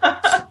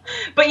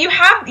 But you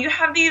have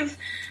these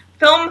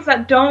films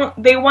that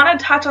they want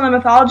to touch on the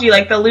mythology,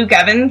 like the Luke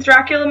Evans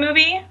Dracula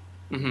movie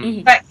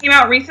that came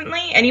out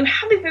recently, and you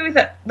have these movies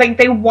that like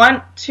they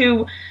want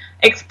to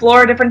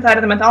explore a different side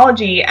of the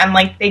mythology, and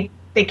like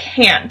they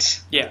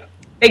can't. Yeah.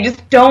 They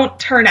just don't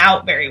turn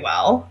out very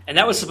well. And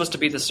that was supposed to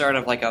be the start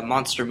of like a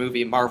monster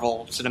movie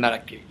Marvel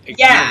cinematic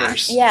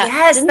universe. Yeah.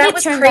 Yes, that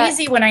was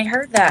crazy when I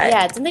heard that.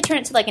 Yeah, didn't they turn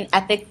it to like an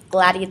epic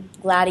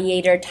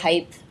gladiator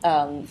type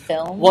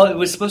film? Well, it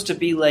was supposed to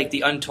be like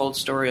the untold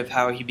story of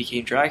how he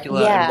became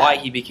Dracula and why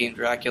he became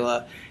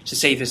Dracula to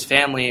save his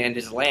family and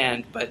his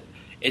land, but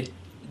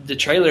the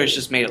trailers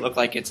just made it look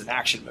like it's an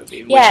action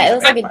movie. Yeah, it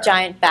was like a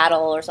giant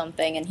battle or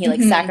something, and he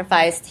like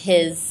sacrificed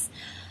his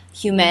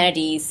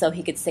humanity so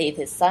he could save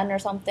his son or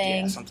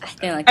something. Yeah, something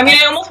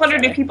I almost wonder,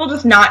 do people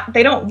just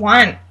they don't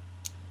want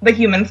the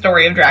human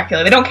story of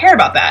Dracula. They don't care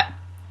about that.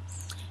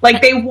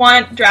 Like, they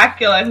want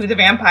Dracula, who's a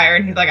vampire,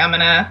 and he's like, I'm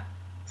gonna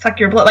suck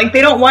your blood. Like,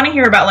 they don't want to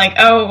hear about, like,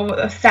 oh,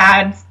 a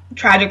sad,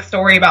 tragic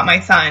story about my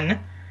son.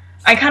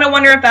 I kind of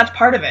wonder if that's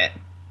part of it.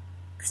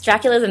 Because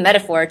Dracula's a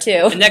metaphor,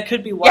 too. And that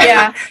could be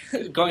why,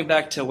 going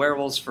back to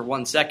werewolves for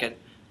 1 second,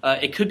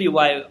 it could be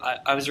why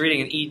I was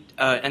reading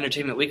an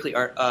Entertainment Weekly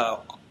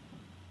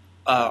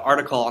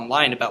article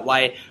online about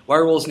why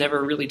werewolves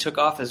never really took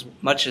off as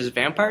much as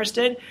vampires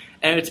did,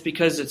 and it's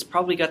because it's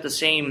probably got the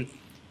same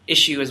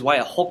issue as why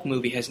a Hulk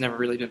movie has never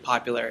really been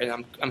popular,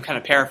 and I'm kind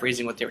of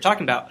paraphrasing what they were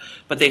talking about,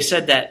 but they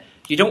said that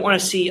you don't want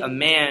to see a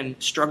man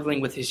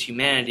struggling with his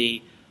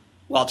humanity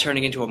while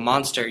turning into a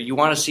monster. You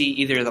want to see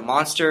either the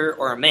monster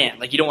or a man.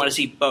 Like, you don't want to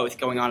see both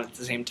going on at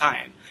the same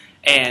time.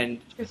 And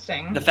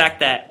the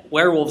fact that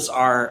werewolves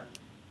are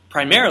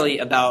primarily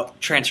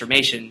about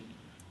transformation,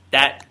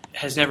 that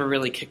has never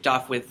really kicked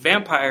off with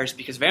vampires,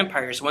 because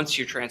vampires, once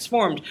you're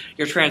transformed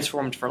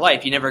for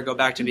life. You never go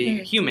back to being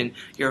a human.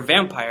 You're a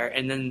vampire,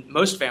 and then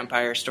most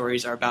vampire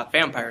stories are about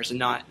vampires and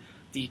not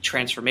the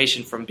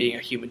transformation from being a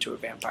human to a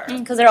vampire.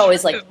 Because they're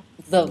always, like,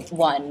 the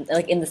one,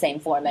 like, in the same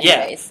form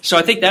anyways. Yeah, so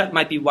I think that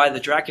might be why the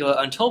Dracula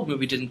Untold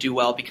movie didn't do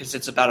well, because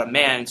it's about a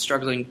man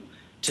struggling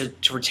to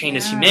retain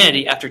his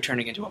humanity after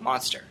turning into a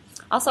monster.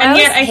 Also, I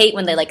always hate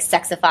when they like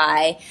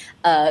sexify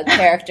a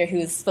character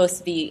who's supposed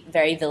to be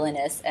very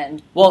villainous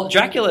and. Well,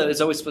 Dracula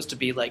is always supposed to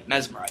be like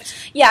mesmerizing.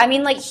 Yeah, I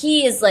mean, like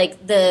he is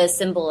like the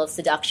symbol of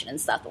seduction and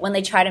stuff. But when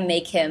they try to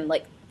make him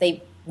like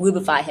they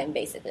woobify him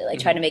basically, like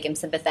try to make him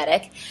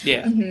sympathetic.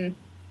 Yeah. Mm-hmm.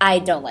 I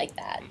don't like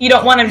that. You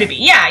don't want him to be.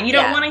 Yeah, you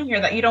don't want to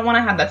hear that. You don't want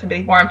to have that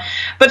sympathy for him.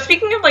 But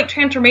speaking of, like,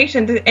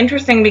 transformations, it's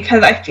interesting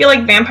because I feel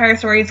like vampire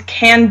stories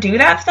can do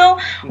that still.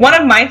 One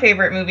of my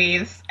favorite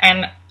movies,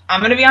 and I'm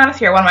going to be honest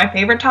here, one of my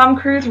favorite Tom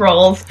Cruise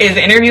roles is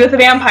Interview with a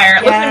Vampire.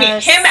 Yes. Listen to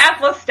me, him as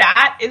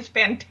Lestat is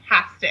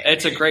fantastic.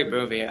 It's a great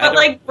movie. But,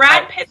 like,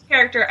 Brad Pitt's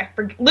character,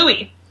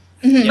 Louis,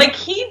 like,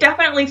 he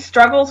definitely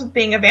struggles with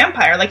being a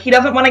vampire. Like, he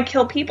doesn't want to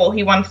kill people.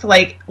 He wants to,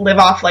 like, live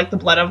off, like, the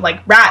blood of,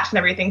 like, rats and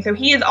everything. So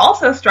he is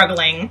also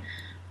struggling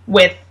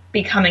with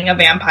becoming a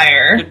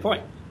vampire. Good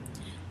point.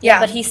 Yeah,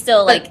 but he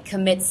still, like,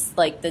 commits,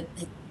 like, the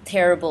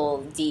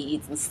terrible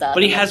deeds and stuff.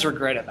 But he has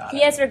regret about it.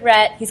 He has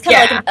regret. He's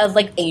kind of like a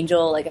like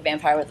angel, like a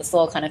vampire with a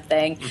soul kind of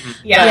thing.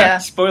 Mm-hmm. Yeah.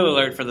 Spoiler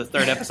alert for the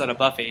 3rd episode of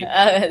Buffy.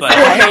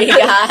 Sorry,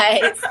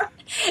 guys.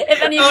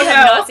 If any of you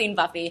have not seen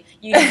Buffy,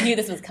 you knew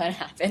this was going to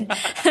happen.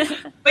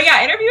 But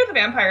yeah, Interview with a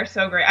Vampire is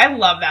so great. I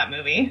love that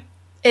movie.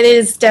 It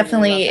is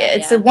definitely,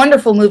 it's a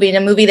wonderful movie, and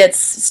a movie that's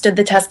stood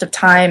the test of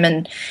time,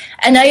 and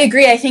I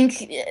agree. I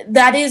think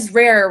that is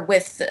rare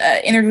with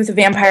Interview with a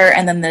Vampire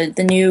and then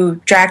the new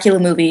Dracula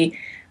movie.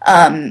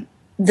 The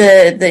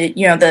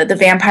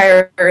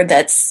vampire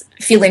that's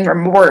feeling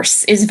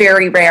remorse is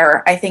very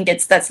rare. I think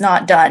that's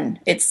not done.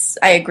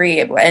 I agree,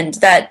 and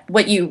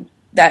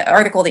that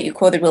article that you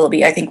quoted,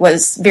 Willoughby, I think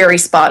was very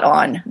spot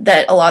on.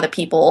 That a lot of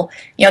people,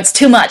 it's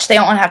too much. They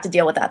don't want to have to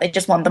deal with that. They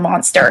just want the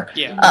monster.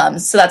 Yeah.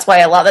 So that's why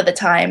a lot of the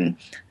time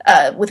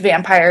with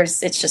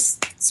vampires, it's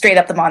just straight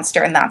up the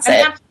monster, and that's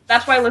it.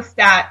 That's why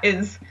Lestat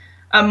is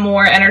a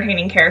more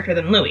entertaining character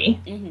than Louis.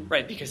 Mm-hmm.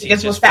 Right, because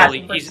he's just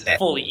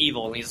fully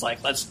evil, and he's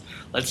like, let's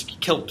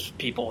kill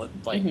people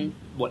and like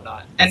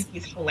whatnot. And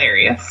he's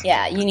hilarious.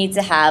 Yeah, you need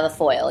to have a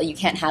foil. You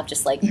can't have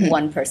just like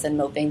one person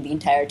moping the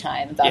entire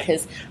time about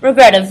his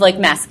regret of like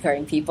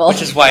massacring people.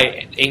 Which is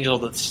why Angel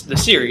the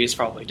series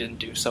probably didn't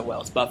do so well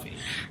as Buffy.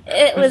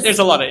 There's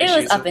a lot of issues.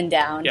 It was up and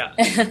down. Yeah.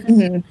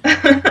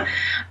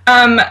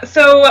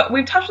 So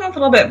we've touched on this a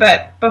little bit,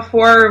 but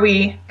before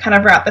we kind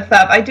of wrap this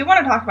up, I do want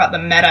to talk about the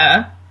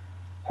meta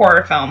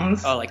horror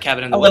films. Oh, like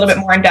Cabin in the Woods? Woods? A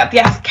little bit more in depth.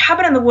 Yes,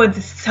 Cabin in the Woods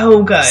is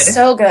so good.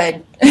 So good.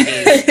 And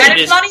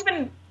it's not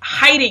even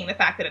hiding the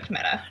fact that it's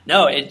meta.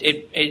 No,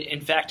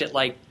 in fact,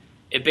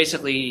 it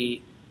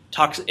basically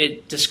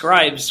it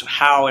describes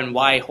how and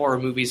why horror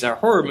movies are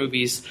horror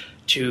movies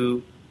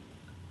to,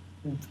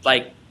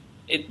 like,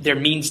 their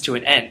means to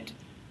an end.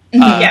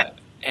 Yeah.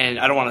 And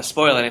I don't want to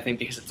spoil anything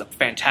because it's a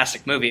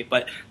fantastic movie,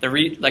 but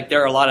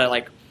there are a lot of,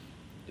 like,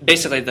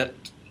 basically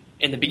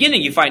in the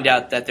beginning, you find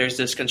out that there's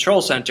this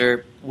control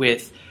center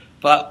with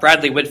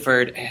Bradley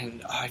Whitford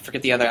and I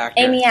forget the other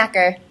actor. Amy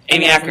Acker.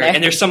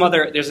 And there's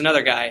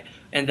another guy,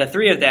 and the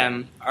three of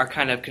them are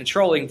kind of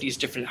controlling these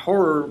different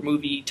horror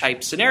movie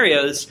type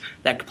scenarios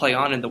that could play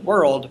on in the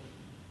world.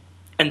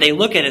 And they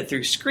look at it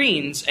through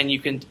screens, and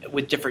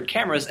with different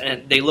cameras,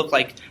 and they look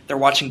like they're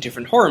watching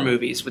different horror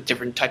movies with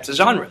different types of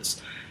genres.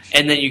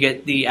 And then you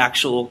get the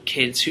actual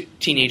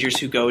teenagers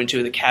who go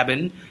into the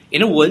cabin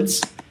in a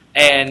woods.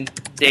 And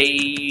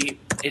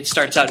it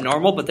starts out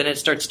normal, but then it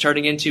starts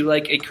turning into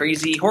like a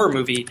crazy horror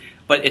movie.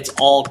 But it's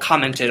all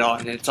commented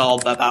on, and it's all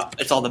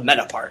the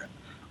meta part.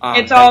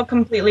 It's all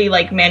completely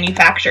like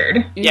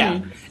manufactured. Yeah,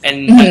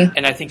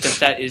 and I think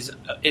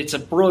it's a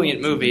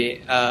brilliant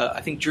movie. I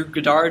think Drew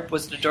Goddard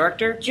was the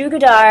director. Drew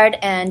Goddard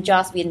and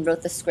Joss Whedon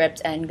wrote the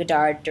script, and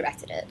Goddard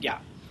directed it. Yeah,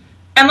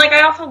 and like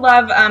I also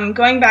love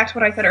going back to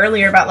what I said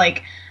earlier about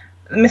like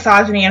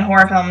misogyny in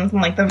horror films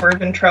and like the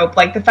virgin trope,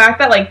 like the fact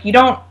that like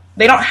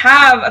they don't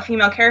have a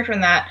female character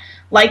in that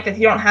like this.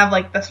 You don't have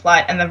like the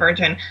slut and the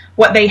virgin.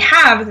 What they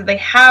have is that they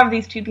have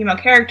these two female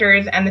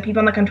characters, and the people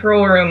in the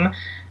control room,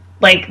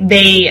 like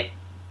they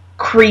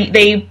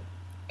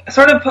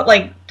sort of put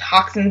like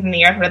toxins in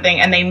the air sort of thing,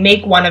 and they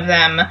make one of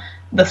them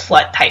the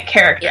slut type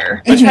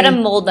character. Yeah. They try to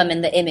mold them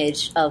in the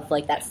image of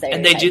like that stereotype.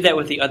 And they do that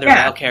with the other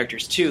male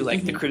characters too.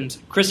 Like the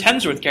Chris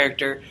Hemsworth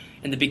character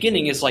in the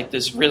beginning is like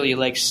this really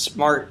like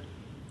smart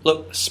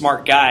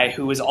guy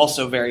who is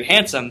also very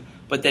handsome.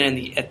 But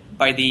then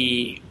by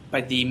the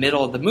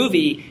middle of the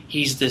movie,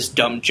 he's this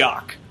dumb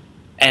jock,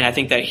 and I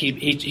think that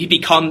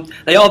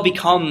they all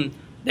become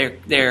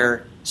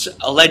their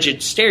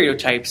alleged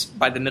stereotypes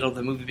by the middle of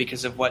the movie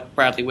because of what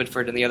Bradley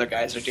Whitford and the other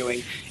guys are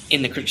doing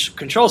in the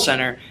control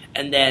center,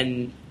 and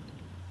then,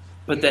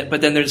 but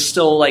then they're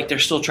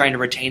still trying to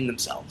retain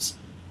themselves.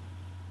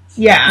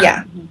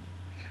 Yeah,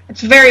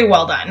 it's very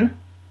well done.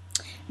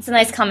 It's a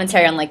nice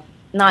commentary on like.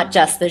 Not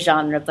just the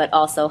genre, but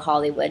also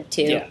Hollywood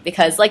too,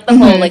 because like the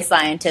whole like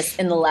scientists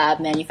in the lab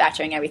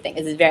manufacturing everything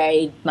is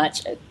very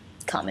much a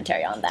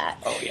commentary on that.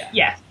 Oh yeah.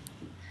 Yes.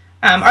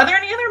 Are there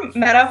any other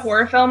meta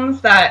horror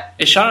films that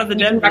is Shaun of the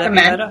Dead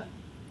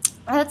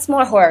That's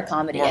more horror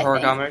comedy. More horror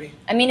comedy.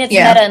 I mean, it's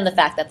meta in the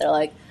fact that they're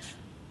like,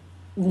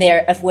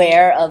 they're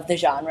aware of the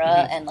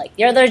genre and like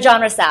they're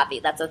genre savvy.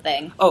 That's a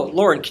thing. Oh,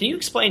 Lauren, can you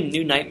explain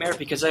New Nightmare?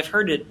 Because I've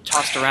heard it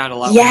tossed around a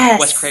lot Yes. when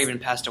Wes Craven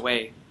passed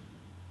away.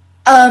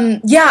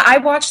 Yeah, I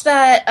watched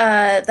that.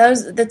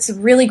 That's a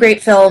really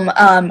great film.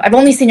 I've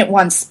only seen it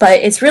once, but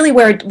it's really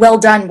well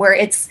done. Where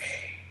it's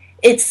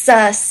it's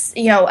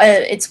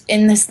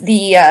in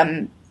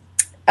the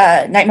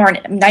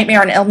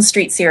Nightmare on Elm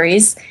Street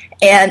series,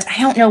 and I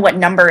don't know what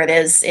number it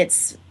is.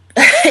 It's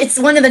it's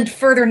one of the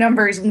further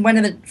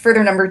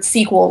numbered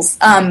sequels.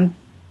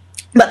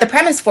 But the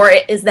premise for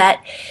it is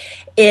that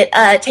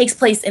it takes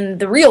place in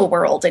the real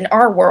world, in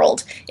our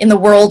world, in the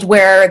world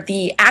where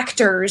the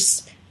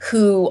actors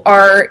who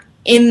are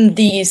in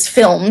these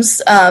films,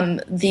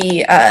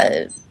 the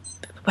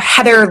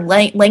Heather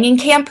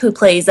Langenkamp, who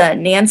plays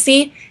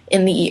Nancy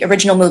in the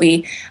original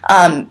movie,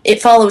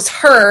 it follows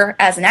her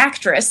as an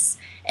actress,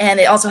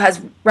 and it also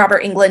has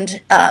Robert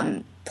Englund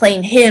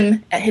playing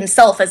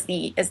himself as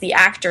the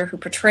actor who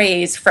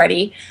portrays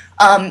Freddy,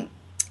 and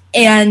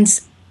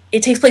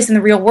it takes place in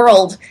the real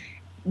world,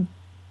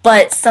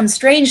 but some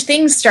strange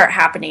things start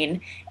happening,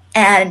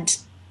 and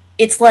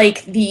it's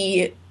like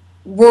the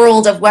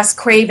world of Wes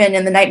Craven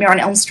and the Nightmare on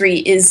Elm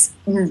Street is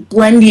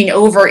blending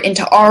over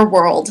into our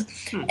world,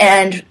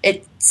 and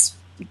it's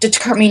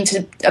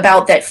determined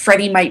about that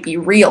Freddy might be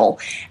real,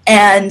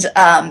 and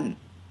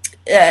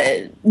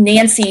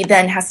Nancy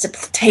then has to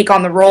take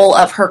on the role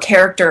of her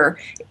character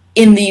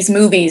in these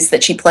movies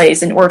that she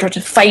plays in order to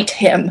fight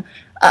him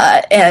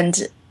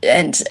and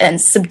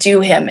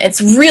subdue him. It's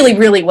really,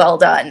 really well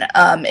done.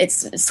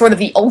 It's sort of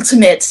the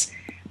ultimate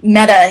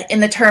meta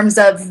in the terms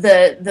of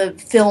the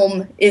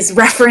film is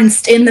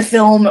referenced in the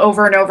film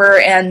over and over,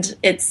 and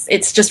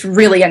it's just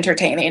really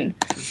entertaining.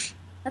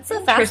 That's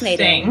so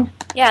fascinating.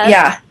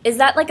 Yeah. Is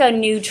that like a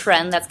new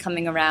trend that's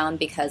coming around?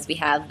 Because we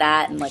have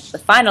that and like The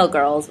Final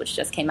Girls, which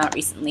just came out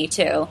recently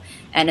too,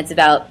 and it's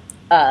about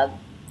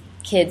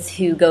kids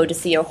who go to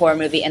see a horror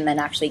movie and then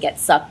actually get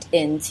sucked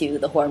into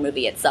the horror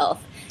movie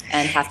itself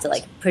and have to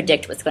like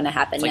predict what's going to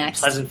happen It's like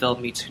next. Pleasantville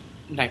meets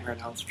Nightmare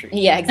on Elm Street.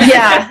 Yeah,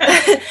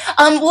 exactly.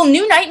 Yeah. Well,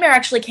 New Nightmare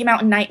actually came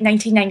out in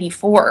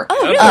 1994.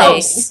 Oh,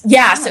 really?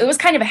 Yeah, so it was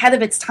kind of ahead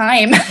of its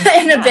time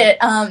in a bit.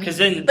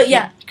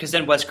 Because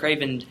then Wes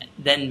Craven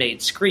then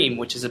made Scream,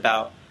 which is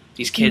about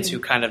these kids who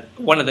kind of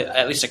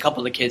at least a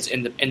couple of the kids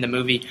in the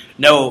movie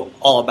know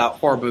all about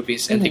horror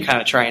movies, and they kind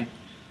of try and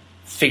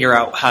figure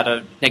out how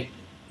to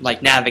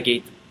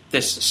navigate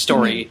this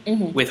story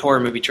with horror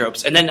movie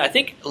tropes. And then I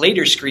think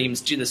later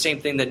Screams do the same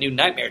thing that New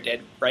Nightmare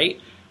did,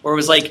 right? Where it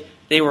was like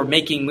they were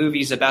making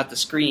movies about the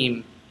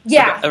Scream,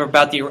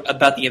 about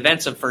the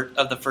events of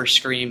the first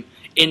Scream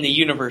in the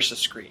universe of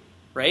Scream,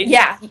 right?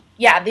 Yeah,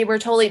 they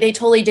totally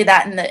did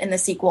that in the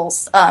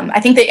sequels. I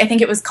think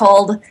it was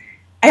called,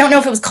 I don't know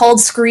if it was called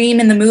Scream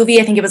in the movie.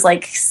 I think it was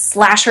like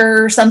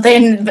Slasher or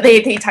something, but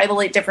they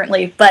titled it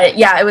differently. But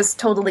yeah, it was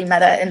totally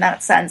meta in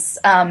that sense.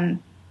 But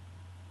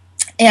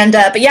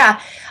yeah,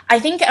 I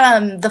think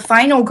The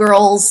Final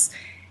Girls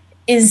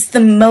is the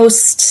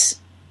most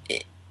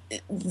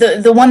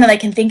the one that I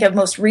can think of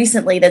most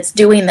recently that's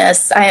doing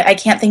this. I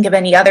can't think of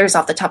any others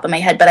off the top of my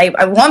head, but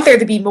I want there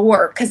to be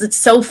more because it's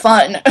so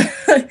fun.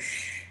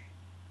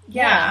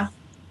 Yeah.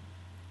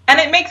 And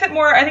it makes it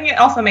more, I think it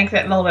also makes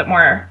it a little bit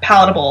more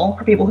palatable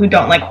for people who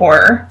don't like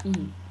horror.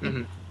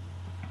 Mm-hmm.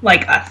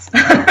 Like us.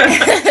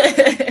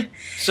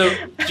 So,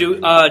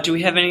 do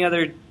we have any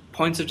other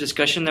points of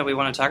discussion that we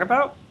want to talk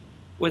about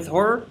with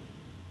horror?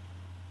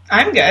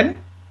 I'm good.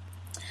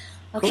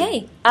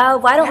 Okay,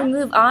 why don't we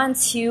move on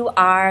to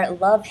our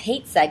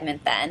love-hate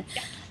segment then?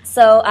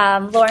 So,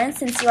 Lauren,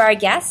 since you are our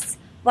guest,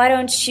 why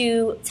don't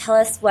you tell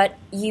us what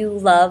you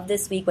love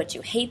this week, what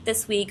you hate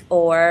this week,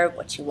 or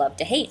what you love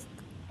to hate?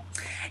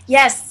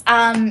 Yes,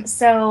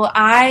 so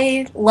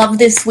I love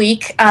this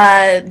week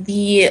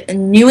the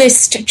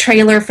newest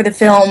trailer for the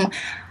film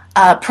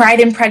Pride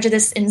and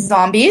Prejudice in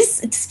Zombies.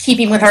 It's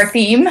keeping with our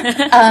theme.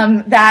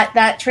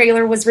 That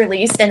trailer was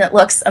released and it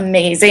looks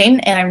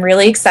amazing, and I'm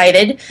really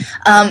excited.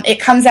 It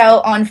comes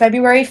out on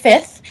February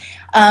 5th.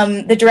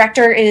 The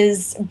director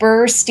is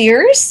Burr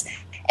Steers,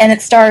 and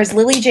it stars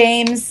Lily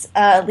James,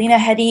 Lena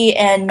Headey,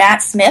 and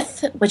Matt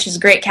Smith, which is a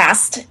great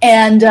cast.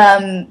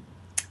 And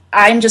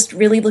I'm just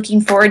really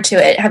looking forward to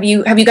it. Have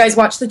you guys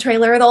watched the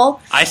trailer at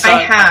all? I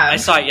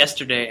saw it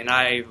yesterday, and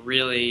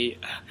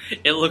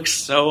it looks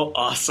so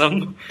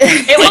awesome.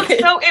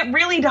 It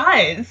really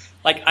does.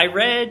 Like,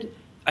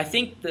 I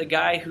think the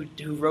guy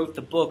who wrote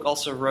the book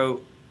also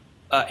wrote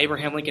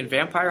Abraham Lincoln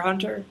Vampire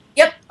Hunter.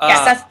 Yep,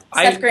 Seth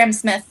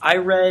Grahame-Smith. I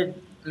read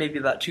maybe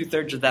about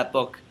 2/3 of that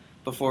book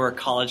before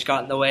college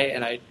got in the way,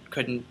 and I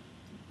couldn't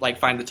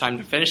find the time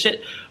to finish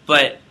it.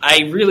 But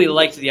I really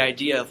liked the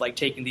idea of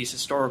taking these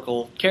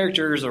historical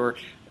characters or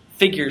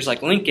figures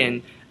like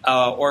Lincoln,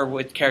 or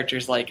with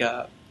characters like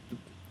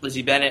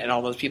Lizzie Bennet and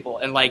all those people,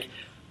 and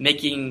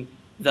making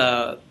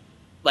the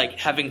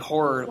having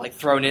horror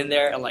thrown in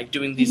there and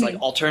doing these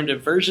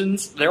alternative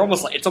versions. They're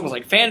almost it's almost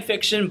like fan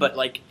fiction, but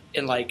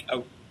in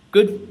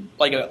good,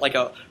 like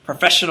a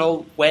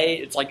professional way.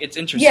 It's like, it's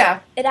interesting. Yeah.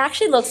 It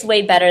actually looks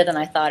way better than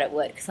I thought it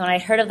would, because when I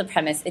heard of the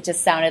premise, it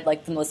just sounded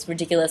like the most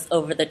ridiculous,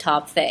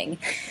 over-the-top thing.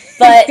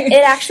 But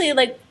it actually,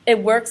 like, it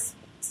works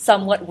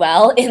somewhat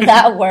well in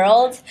that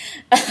world.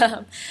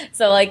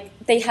 So, like,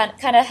 they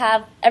kind of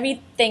have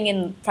everything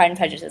in Pride and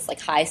Prejudice,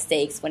 like, high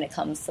stakes when it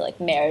comes to, like,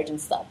 marriage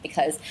and stuff,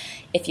 because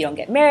if you don't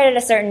get married at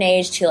a certain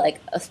age to, like,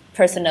 a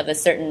person of a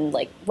certain,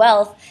 like,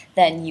 wealth,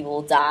 then you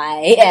will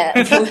die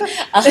and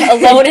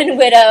alone and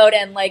widowed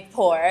and, like,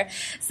 poor.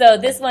 So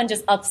this one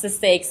just ups the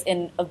stakes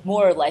in a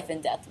more life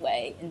and death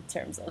way in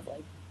terms of,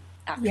 like,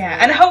 actual... Yeah,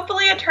 and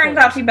hopefully it turns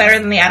out to be better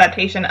than the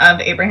adaptation of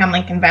Abraham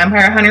Lincoln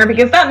Vampire Hunter,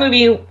 because that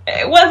movie,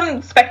 it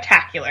wasn't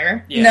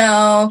spectacular. Yeah.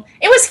 No.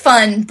 It was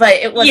fun, but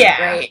it wasn't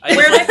great. I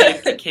just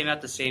think it came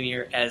out the same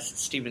year as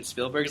Steven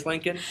Spielberg's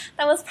Lincoln.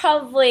 That was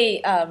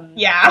probably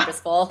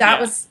purposeful.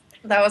 That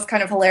was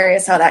kind of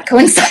hilarious how that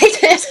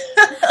coincided.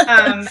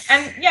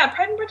 And yeah,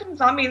 Pride and Prejudice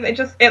Zombies,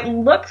 it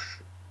looks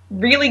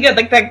really good.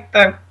 Like,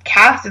 the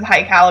cast is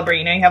high caliber.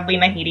 You know, you have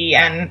Lena Headey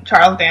and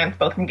Charles Dance,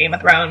 both from Game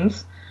of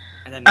Thrones.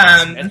 And then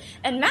Matt Smith.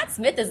 And Matt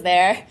Smith is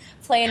there,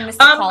 playing Mr.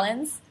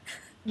 Collins.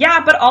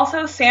 Yeah, but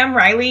also Sam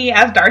Riley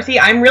as Darcy.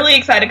 I'm really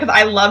excited because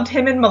I loved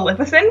him in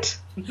Maleficent.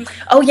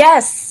 Oh,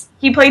 yes.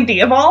 He played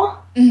Diaval.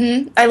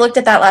 Mm-hmm. I looked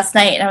at that last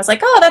night, and I was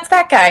like, oh, that's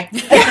that guy.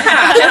 Yeah,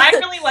 and I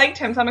really liked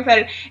him, so I'm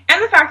excited.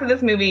 And the fact that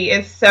this movie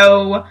is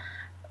so,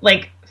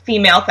 like,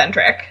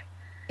 female-centric,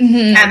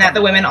 and that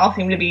the women all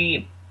seem to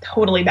be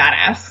totally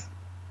badass.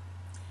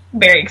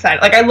 Very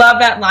excited. Like, I love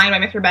that line by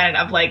Mr. Bennett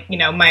of, like, you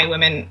know,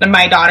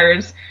 my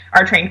daughters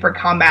are trained for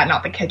combat,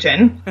 not the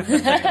kitchen.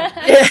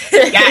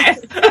 Yes.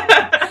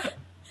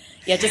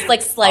 Yeah, just,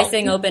 like,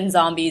 slicing open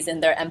zombies in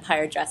their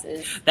empire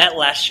dresses. That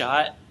last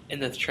shot in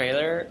the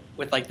trailer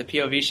with, like, the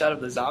POV shot of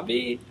the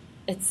zombie.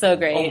 It's so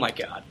great. Oh, my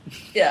God.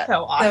 Yeah,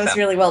 so awesome. That was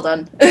really well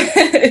done.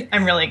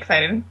 I'm really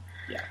excited.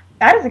 Yeah.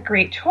 That is a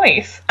great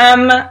choice.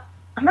 I'm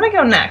going to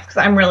go next because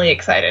I'm really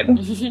excited.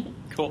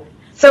 Cool.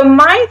 So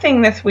my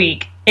thing this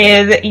week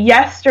is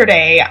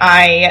yesterday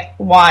I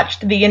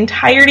watched the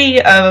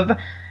entirety of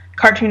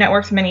Cartoon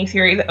Network's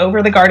miniseries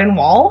Over the Garden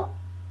Wall.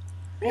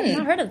 I've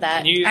not heard of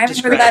that. I haven't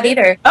heard of that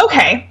either.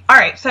 Okay. All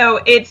right. So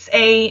it's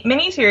a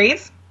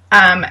miniseries,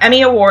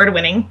 Emmy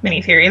Award-winning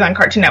miniseries on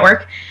Cartoon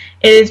Network.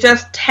 It is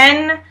just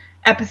 10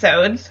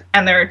 episodes,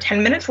 and they're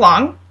 10 minutes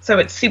long, so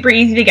it's super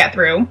easy to get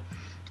through.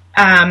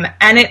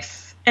 And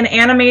it's an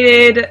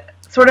animated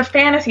sort of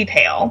fantasy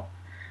tale.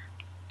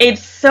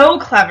 It's so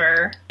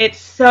clever. It's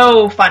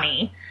so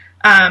funny.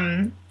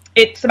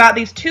 It's about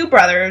these two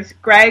brothers,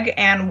 Greg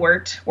and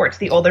Wirt. Wirt's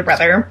the older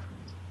brother.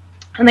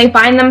 And they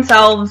find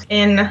themselves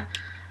in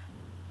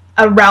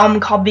a realm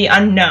called the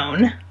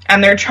Unknown,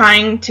 and they're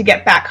trying to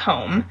get back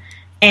home.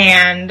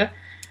 And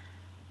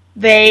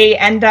they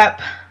end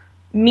up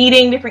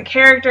meeting different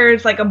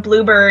characters, like a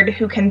bluebird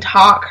who can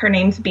talk. Her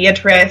name's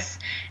Beatrice.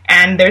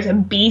 And there's a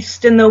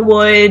beast in the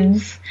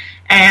woods.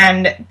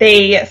 And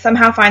they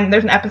somehow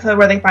there's an episode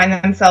where they find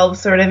themselves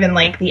sort of in,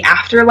 like, the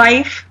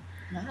afterlife.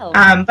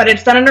 Wow. But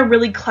it's done in a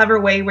really clever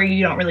way where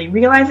you don't really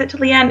realize it till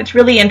the end. It's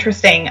really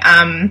interesting.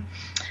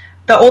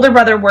 The older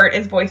brother, Wirt,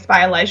 is voiced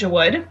by Elijah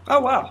Wood.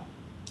 Oh, wow.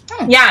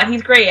 Yeah,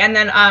 he's great. And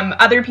then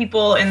other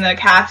people in the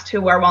cast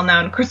who are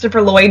well-known.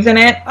 Christopher Lloyd's in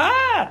it.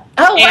 Ah!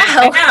 Oh,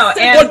 wow.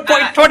 And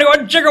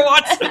 1.21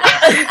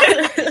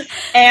 gigawatts!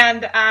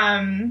 And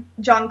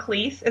John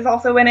Cleese is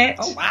also in it.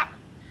 Oh, wow.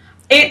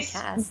 It's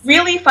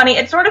really funny.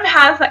 It sort of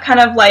has that kind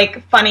of,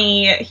 like,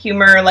 funny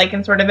humor, like,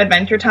 in sort of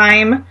Adventure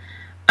Time,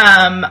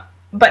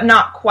 but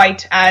not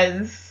quite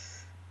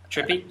as...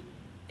 Trippy?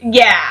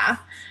 Yeah.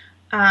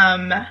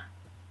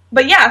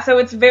 But yeah, so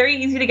it's very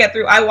easy to get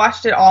through. I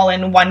watched it all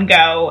in one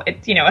go.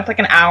 It's, you know, it's like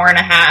an hour and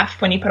a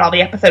half when you put all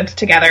the episodes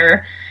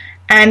together.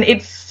 And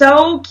it's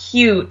so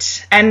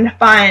cute and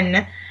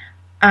fun.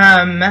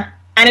 And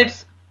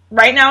it's...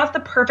 Right now it's the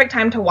perfect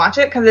time to watch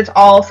it because it's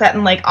all set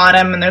in, like,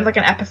 autumn, and there's, like,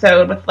 an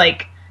episode with,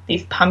 like,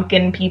 these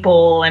pumpkin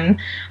people, and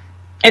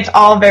it's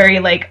all very,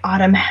 like,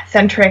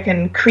 autumn-centric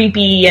and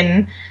creepy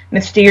and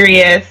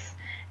mysterious.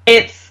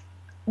 It's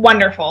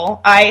wonderful.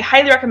 I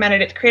highly recommend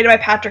it. It's created by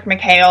Patrick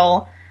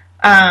McHale,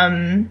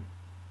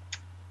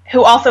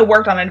 who also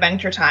worked on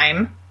Adventure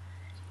Time,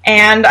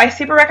 and I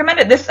super recommend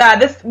it.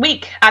 This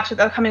week, actually,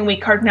 the upcoming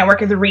week, Cartoon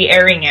Network is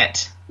re-airing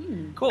it.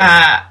 Cool.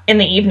 In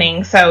the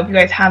evening, so if you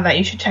guys have that,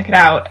 you should check it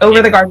out.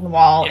 Over the Garden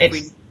Wall,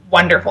 it's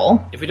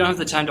wonderful. If we don't have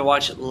the time to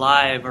watch it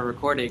live or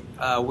recording,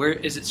 where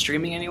is it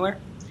streaming anywhere?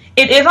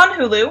 It is on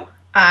Hulu.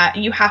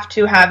 You have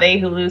to have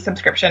a Hulu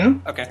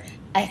subscription. Okay.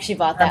 I actually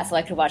bought that so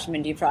I could watch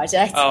Mindy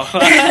Project. Oh.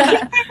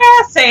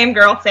 Same,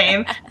 girl,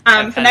 same.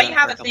 So now you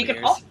have it, so you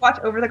can also watch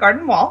Over the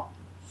Garden Wall.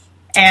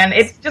 And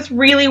it's just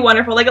really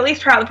wonderful. Like, at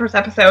least try out the first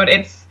episode.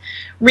 It's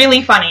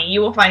really funny.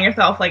 You will find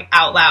yourself, like,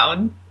 out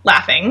loud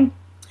laughing.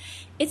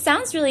 It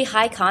sounds really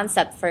high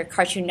concept for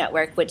Cartoon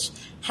Network, which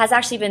has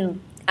actually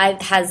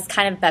has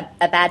kind of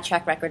a bad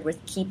track record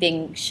with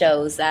keeping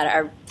shows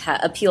that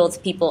appeal to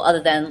people other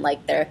than,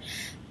 like, their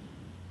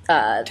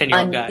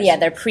 10-year-old guys. Yeah,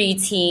 they're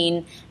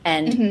preteen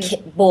and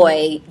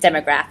boy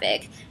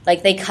demographic.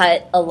 Like, they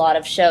cut a lot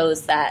of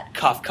shows that...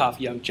 Cough,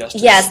 cough, Young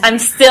Justice. Yes, I'm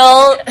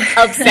still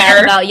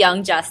upset about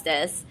Young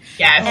Justice.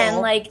 Yes.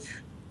 And, like,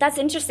 that's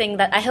interesting.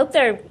 That I hope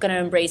they're going to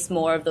embrace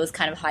more of those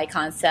kind of high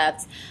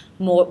concept,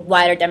 more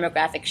wider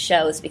demographic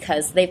shows,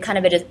 because they've kind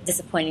of been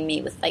disappointing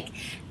me with, like,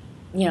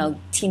 you know,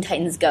 Teen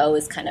Titans Go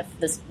is kind of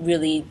this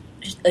really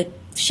a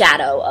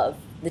shadow of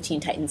the Teen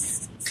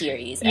Titans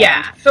series.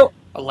 Yeah, so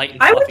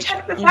I would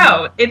check this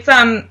out.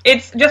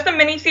 It's just a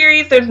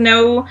mini-series. There's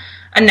no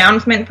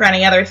announcement for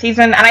any other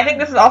season, and I think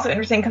this is also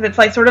interesting because it's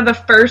like sort of the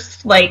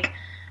first like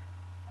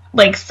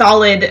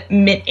solid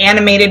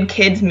animated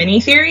kids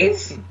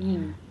mini-series.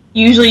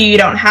 Usually you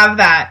don't have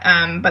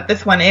that, but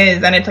this one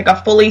is, and it's like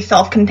a fully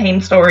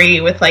self-contained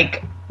story with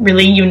like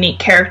really unique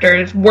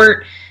characters.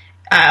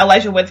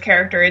 Elijah Wood's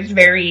character is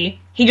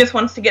he just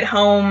wants to get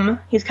home.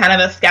 He's kind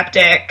of a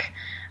skeptic.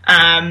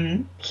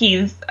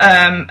 He's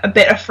a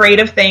bit afraid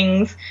of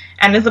things,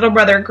 and his little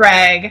brother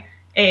Greg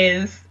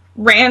is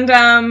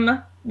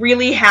random,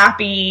 really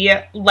happy,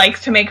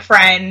 likes to make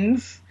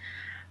friends.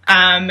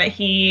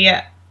 He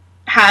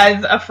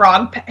has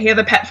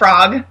a pet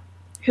frog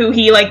who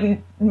he like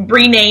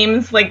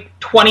renames like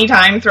 20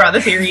 times throughout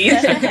the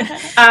series.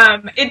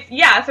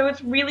 So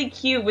it's really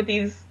cute with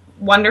these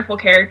wonderful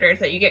characters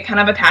that you get kind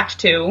of attached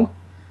to.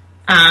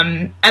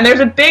 And there's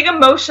a big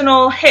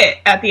emotional hit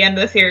at the end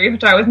of the series,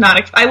 which I was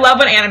not. I love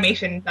when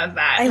animation does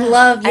that. I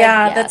love,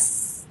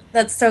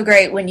 that's so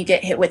great when you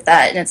get hit with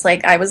that, and it's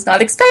like I was not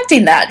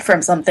expecting that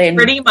from something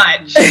pretty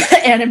much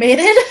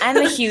animated. I'm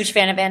a huge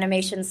fan of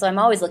animation, so I'm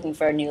always looking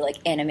for a new like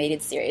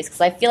animated series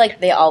because I feel like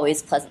they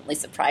always pleasantly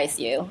surprise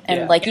you,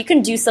 and like you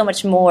can do so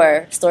much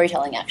more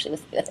storytelling actually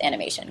with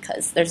animation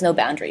because there's no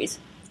boundaries.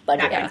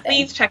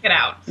 Please check it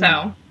out. So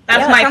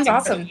that's that sounds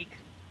awesome.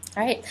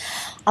 All right,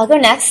 I'll go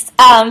next,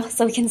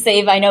 so we can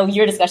save. I know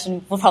your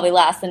discussion will probably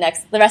last the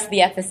rest of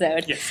the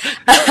episode. Yes.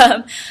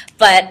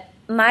 But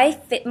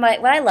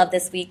what I love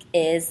this week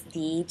is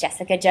the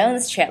Jessica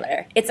Jones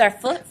trailer. It's our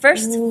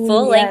first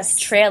full-length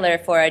trailer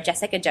for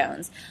Jessica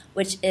Jones,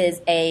 which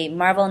is a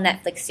Marvel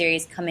Netflix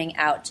series coming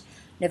out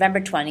November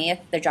 20th.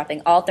 They're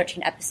dropping all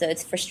 13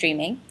 episodes for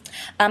streaming.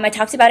 I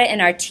talked about it in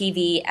our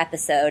TV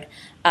episode,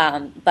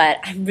 but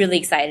I'm really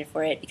excited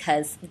for it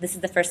because this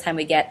is the first time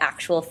we get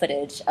actual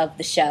footage of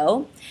the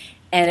show,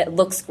 and it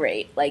looks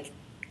great. Like,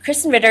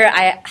 Kristen Ritter,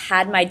 I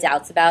had my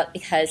doubts about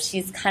because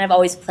she's kind of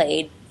always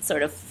played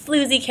sort of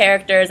floozy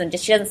characters, and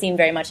she doesn't seem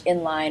very much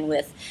in line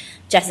with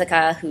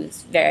Jessica,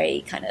 who's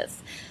very kind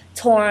of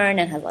torn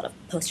and has a lot of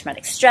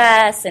post-traumatic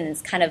stress, and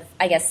is kind of,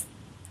 I guess,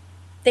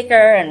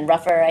 thicker and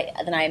rougher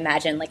than I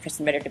imagine like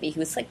Kristen Ritter to be,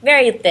 who's like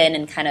very thin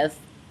and kind of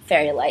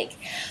fairy-like.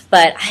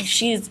 But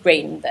she's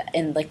great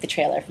in the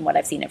trailer from what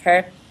I've seen of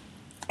her.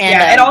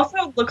 And, it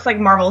also looks like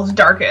Marvel's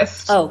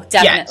darkest. Oh,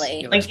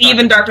 definitely. Like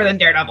even darker than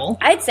Daredevil.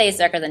 I'd say it's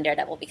darker than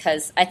Daredevil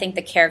because I think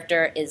the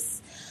character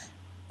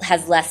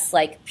has less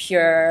like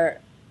pure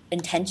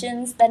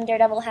intentions than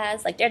Daredevil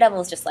has. Like,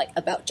 Daredevil is just like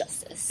about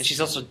justice. And she's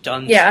also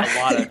done a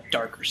lot of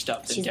darker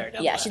stuff than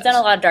Daredevil. Yeah, she's done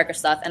a lot of darker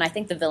stuff, and I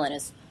think the villain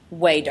is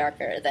way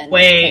darker than.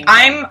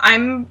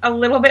 I'm a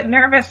little bit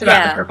nervous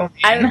about the Purple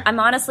Man. I'm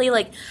honestly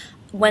like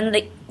when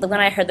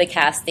I heard they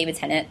cast David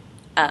Tennant,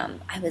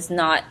 I was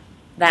not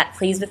that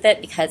pleased with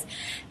it because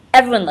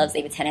everyone loves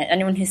David Tennant.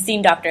 Anyone who's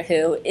seen Doctor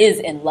Who is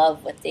in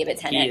love with David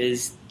Tennant. He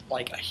is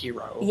like a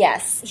hero.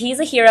 Yes, he's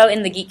a hero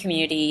in the geek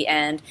community,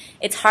 and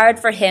it's hard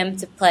for him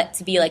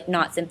to be like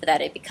not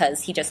sympathetic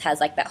because he just has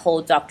like that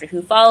whole Doctor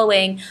Who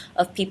following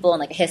of people and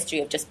like a history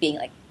of just being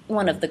like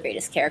one of the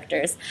greatest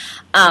characters.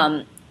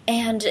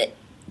 And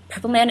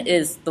Purple Man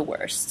is the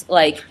worst.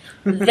 Like,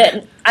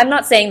 I'm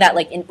not saying that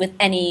like with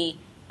any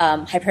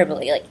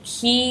hyperbole. Like,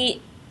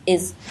 he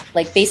is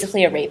like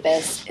basically a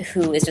rapist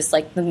who is just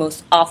like the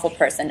most awful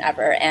person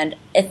ever. And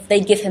if they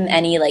give him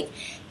any like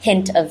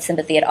hint of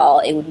sympathy at all,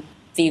 it would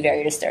be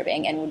very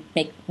disturbing and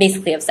would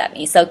basically upset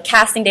me. So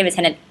casting David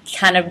Tennant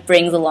kind of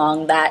brings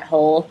along that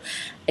whole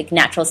like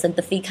natural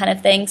sympathy kind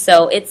of thing.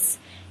 So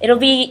it'll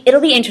be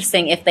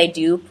interesting if they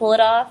do pull it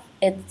off.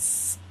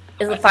 It's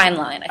a fine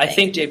line. I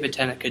think David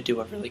Tennant could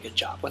do a really good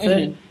job with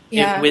it.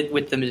 Yeah.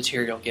 With the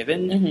material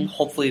given.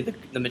 Hopefully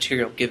the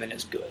material given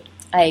is good.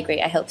 I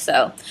agree. I hope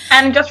so.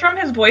 And just from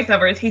his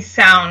voiceovers, he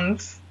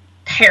sounds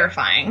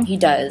terrifying. He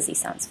does. He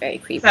sounds very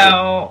creepy.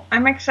 So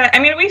I'm excited. I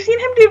mean, we've seen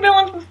him do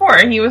villains before.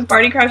 He was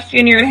Barty Crouch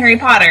Jr. in Harry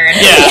Potter, and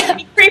he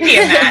was creepy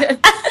in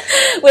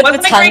that.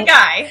 Wasn't a great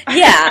guy.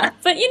 Yeah,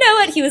 but you know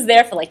what? He was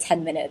there for like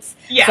 10 minutes.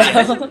 Yeah, so.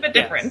 this is a bit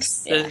different.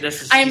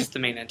 He's the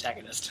main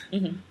antagonist.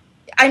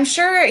 I'm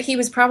sure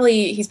he's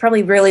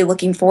probably really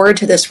looking forward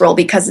to this role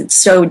because it's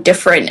so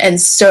different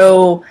and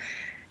so,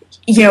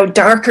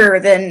 darker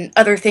than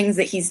other things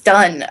that he's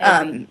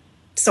done.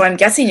 So I'm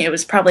guessing it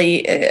was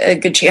probably a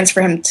good chance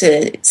for him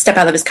to step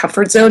out of his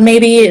comfort zone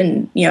maybe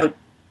and,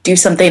 do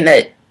something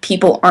that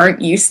people aren't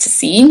used to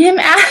seeing him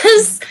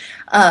as.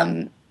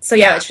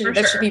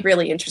 That should be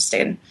really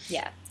interesting.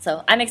 Yeah,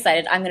 so I'm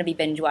excited. I'm going to be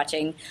binge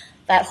watching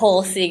that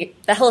whole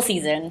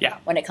season Yeah.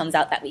 when it comes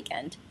out that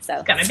weekend. So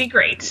It's gonna be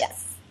great.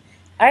 yes.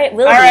 All right,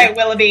 Willoughby. All right,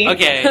 Willoughby.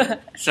 Okay,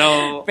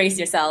 so Brace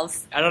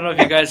yourselves. I don't know if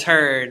you guys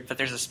heard, but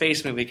there's a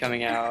space movie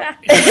coming out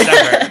in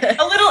December.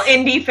 A little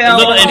indie A film.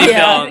 little indie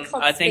yeah. Is it film,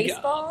 called I think,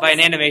 Spaceballs? by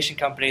an animation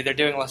company. They're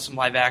doing some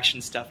live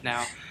action stuff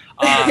now.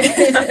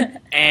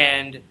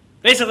 And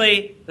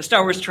basically, the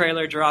Star Wars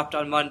trailer dropped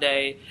on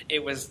Monday.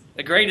 It was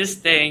the greatest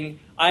thing.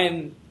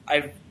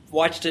 I've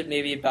watched it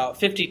maybe about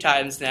 50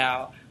 times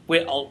now,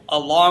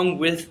 along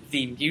with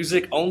the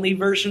music-only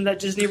version that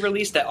Disney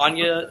released that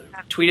Anya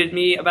tweeted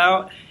me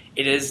about.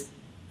 It is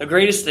the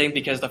greatest thing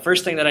because the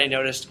first thing that I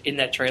noticed in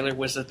that trailer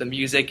was that the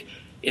music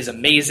is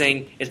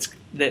amazing. It's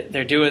that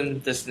they're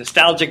doing this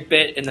nostalgic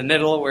bit in the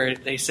middle where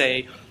they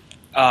say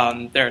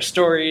there are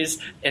stories,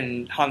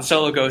 and Han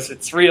Solo goes,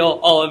 "It's real,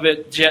 all of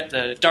it.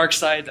 The dark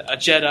side, a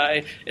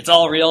Jedi. It's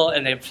all real."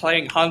 And they're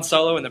playing Han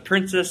Solo and the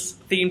Princess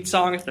theme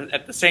song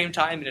at the same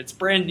time, and it's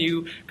brand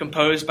new,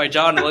 composed by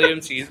John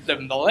Williams. The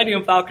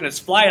Millennium Falcon is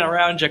flying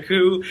around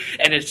Jakku,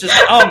 and it's just,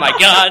 oh my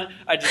god,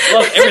 I just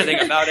love everything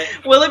about it.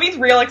 Willoughby's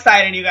real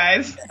excited, you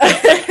guys.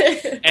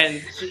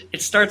 And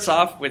it starts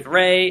off with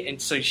Rey,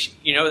 and so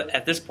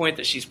at this point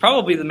that she's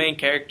probably the main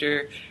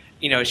character.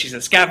 She's a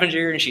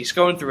scavenger, and she's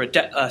going through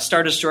a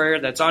Star Destroyer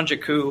that's on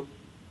Jakku.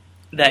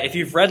 That if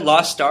you've read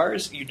Lost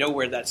Stars, you know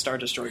where that Star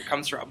Destroyer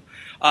comes from.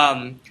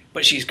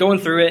 But she's going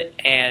through it,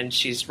 and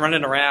she's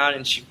running around,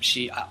 and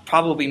she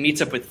probably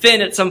meets up with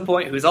Finn at some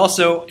point, who's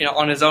also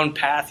on his own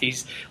path.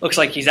 Looks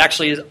like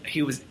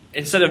he was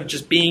instead of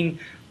just being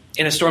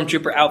in a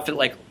stormtrooper outfit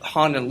like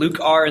Han and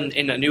Luke are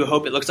in A New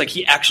Hope. It looks like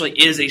he actually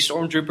is a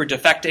stormtrooper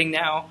defecting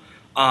now.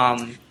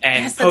 And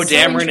Yes, Poe that's so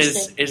Dameron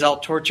interesting. is all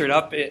tortured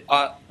up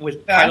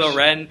with Gosh. Kylo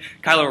Ren.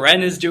 Kylo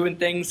Ren is doing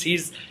things.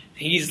 He's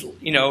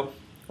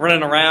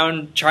running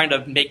around trying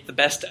to make the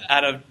best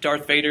out of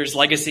Darth Vader's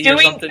legacy or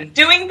something.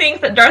 Doing things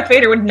that Darth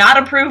Vader would not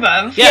approve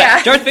of.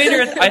 Yeah, Darth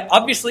Vader,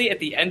 obviously at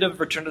the end of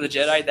Return of the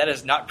Jedi, that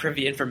is not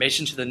privy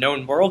information to the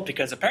known world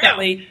because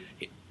apparently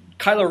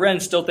Kylo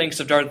Ren still thinks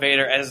of Darth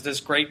Vader as this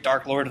great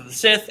Dark Lord of the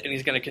Sith, and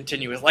he's going to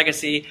continue his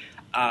legacy.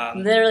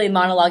 Literally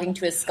monologuing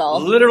to his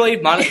skull. Literally,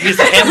 he's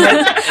a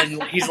Hamlet,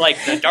 and he's like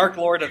the Dark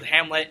Lord of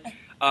Hamlet.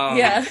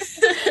 Yeah.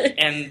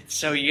 And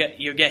so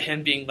you get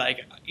him being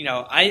like,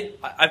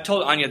 I've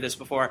told Anya this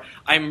before.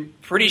 I'm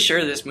pretty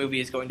sure this movie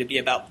is going to be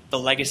about the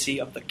legacy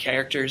of the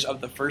characters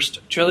of the first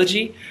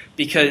trilogy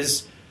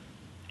because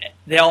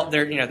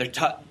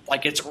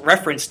it's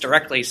referenced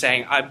directly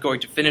saying I'm going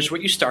to finish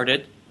what you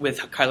started with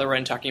Kylo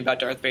Ren talking about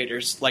Darth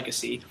Vader's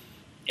legacy.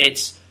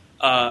 It's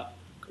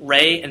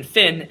Rey and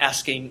Finn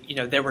asking,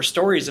 there were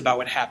stories about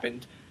what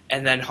happened,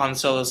 and then Han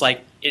Solo's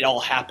like, it all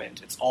happened.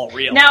 It's all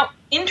real. Now,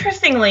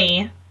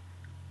 interestingly,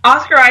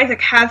 Oscar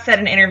Isaac has said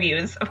in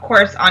interviews, of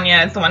course, Anya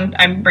is the one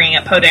I'm bringing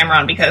up Poe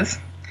Dameron because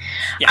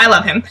I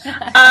love him.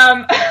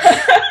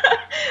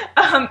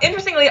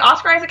 Interestingly,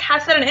 Oscar Isaac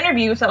has said in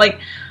interviews that,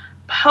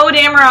 Poe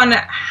Dameron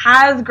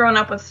has grown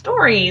up with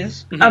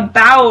stories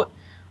about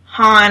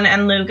Han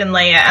and Luke and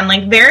Leia,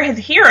 and, they're his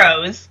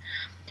heroes.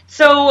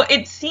 So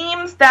it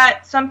seems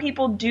that some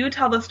people do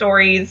tell the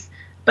stories,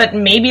 but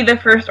maybe the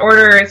First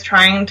Order is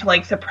trying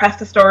to, suppress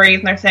the stories,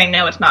 and they're saying,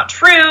 no, it's not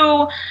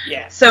true.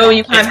 Yeah. So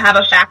you kind of have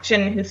a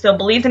faction who still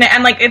believes in it.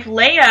 And, if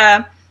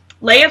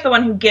Leia's the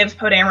one who gives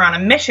Poe Dameron a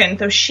mission,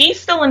 so she's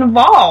still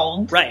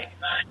involved. Right.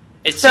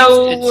 It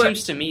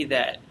seems to me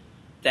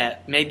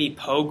that maybe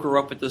Poe grew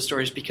up with those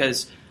stories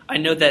because I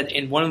know that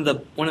in one of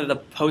the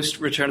post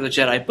Return of the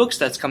Jedi books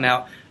that's come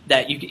out,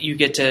 that you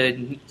get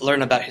to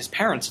learn about his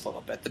parents a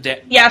little bit. So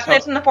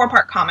it's in the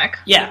 4-part comic.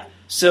 Yeah.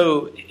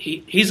 So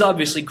he's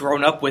obviously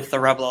grown up with the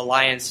Rebel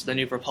Alliance, the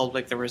New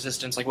Republic, the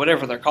Resistance,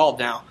 whatever they're called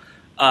now.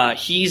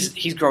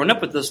 He's grown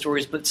up with those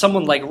stories, but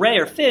someone like Rey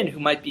or Finn,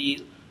 who might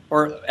be,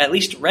 or at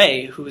least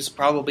Rey, who's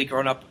probably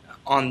grown up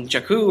on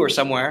Jakku or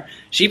somewhere,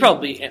 she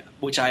probably,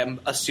 which I am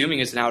assuming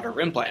is an Outer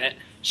Rim planet,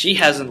 she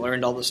hasn't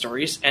learned all the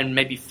stories, and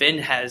maybe Finn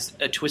has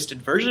a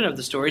twisted version of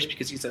the stories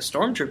because he's a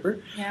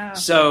stormtrooper. Yeah.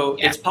 So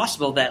it's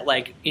possible that,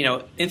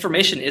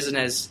 information isn't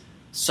as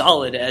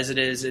solid as it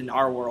is in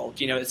our world.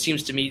 It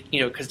seems to me,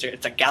 because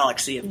it's a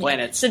galaxy of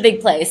planets. It's a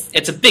big place.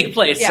 It's a big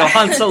place. Yeah. So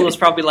Han Solo's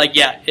probably like,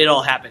 yeah, it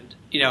all happened.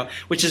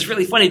 Which is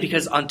really funny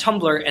because on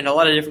Tumblr and a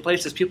lot of different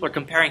places, people are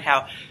comparing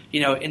how,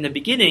 in the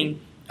beginning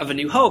of A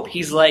New Hope,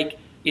 he's like,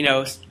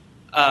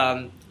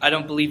 I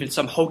don't believe in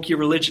some hokey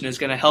religion is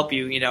going to help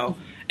you,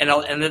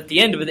 And at the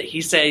end of it,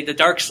 he say the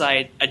dark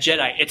side, a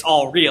Jedi, it's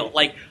all real.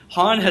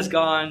 Han has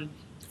gone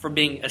from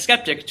being a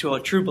skeptic to a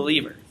true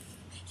believer.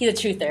 He's a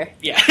truther.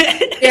 Yeah.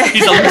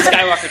 He's a Luke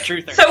Skywalker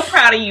truther. So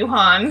proud of you,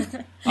 Han.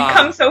 You've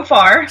come so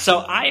far. So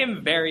I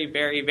am very,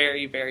 very,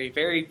 very, very,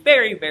 very,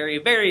 very, very,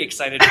 very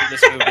excited for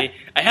this movie.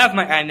 I have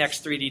my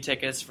IMAX 3D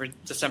tickets for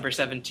December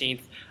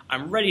 17th.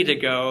 I'm ready to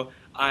go.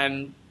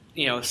 I'm,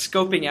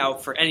 scoping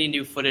out for any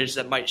new footage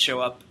that might show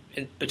up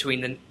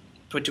between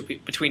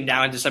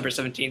now and December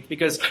 17th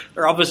because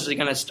they're obviously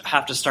going to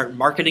have to start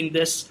marketing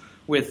this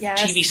with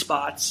TV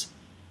spots.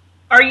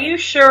 Are you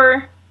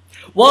sure?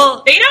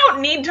 Well, they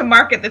don't need to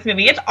market this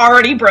movie. It's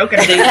already broken.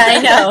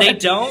 I know. They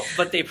don't,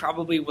 but they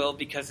probably will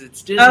because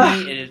it's Disney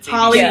and it's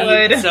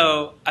Hollywood. ABC.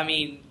 So, I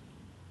mean,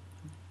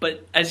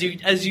 but as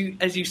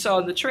you saw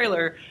in the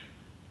trailer,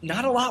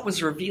 not a lot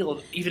was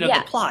revealed, even of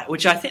the plot,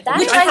 which I think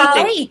that is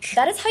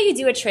how you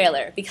do a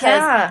trailer,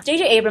 because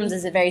J.J. Abrams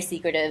is a very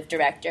secretive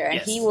director, and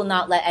he will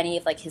not let any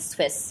of his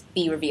twists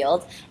be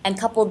revealed. And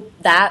couple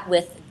that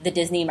with the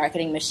Disney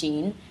marketing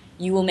machine,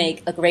 you will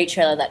make a great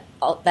trailer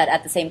that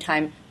at the same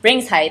time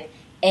brings hype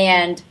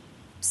and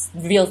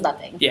reveals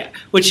nothing. Yeah,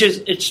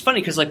 it's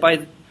funny because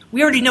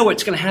we already know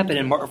what's going to happen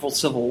in Marvel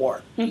Civil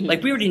War. Mm-hmm.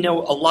 We already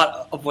know a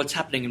lot of what's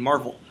happening in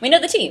Marvel. We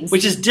know the teams,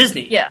 which is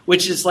Disney. Yeah,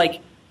 which is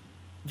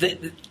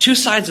the two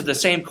sides of the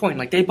same coin.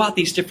 They bought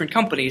these different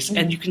companies,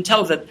 and you can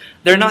tell that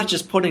they're not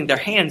just putting their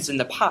hands in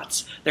the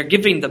pots. They're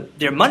giving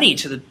their money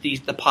to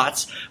the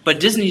pots.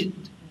 But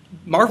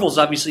Marvel's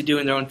obviously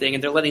doing their own thing,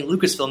 and they're letting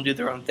Lucasfilm do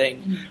their own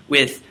thing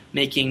with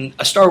making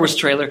a Star Wars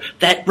trailer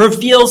that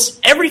reveals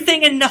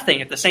everything and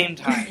nothing at the same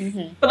time.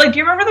 Mm-hmm. But do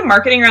you remember the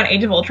marketing around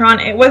Age of Ultron?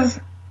 It was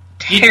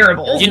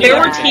terrible. There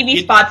were TV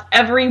spots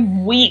every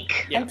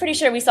week. Yeah. I'm pretty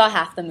sure we saw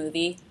half the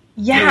movie.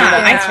 Yeah,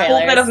 I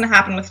hope that doesn't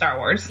happen with Star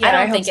Wars. Yeah,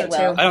 I don't think it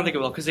will. I don't think it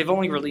will, because they've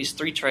only released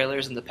 3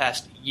 trailers in the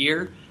past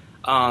year.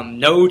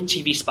 No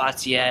TV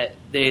spots yet.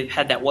 They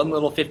had that one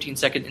little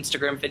 15-second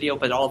Instagram video,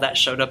 but all that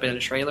showed up in a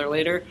trailer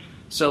later.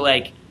 So,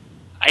 I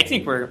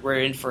think we're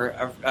in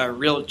for a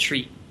real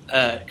treat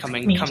come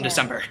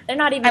December. They're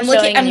not even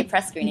showing any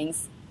press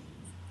screenings.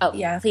 Oh,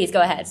 yeah. Please,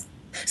 go ahead.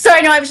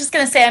 Sorry, no, I was just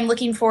going to say I'm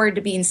looking forward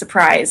to being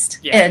surprised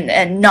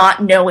and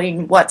not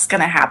knowing what's going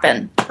to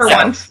happen. For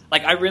once.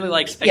 I really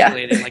like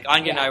speculating.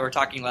 Anya and I were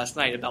talking last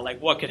night about,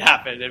 what could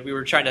happen, and we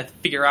were trying to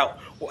figure out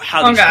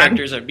how these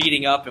characters are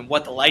meeting up and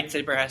what the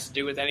lightsaber has to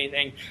do with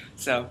anything.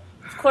 So,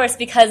 of course,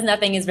 because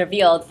nothing is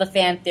revealed, the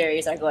fan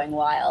theories are going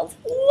wild.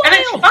 And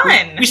it's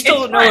fun. We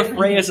still don't know if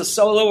Rey is a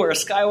Solo or a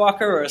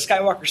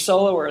Skywalker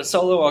Solo or a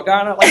Solo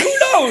Organa. Who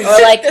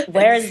knows? Or,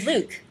 where is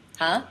Luke?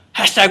 Huh?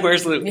 Hashtag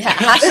where's Luke? Yeah,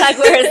 hashtag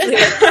where's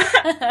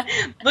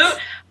Luke? Luke,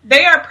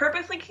 they are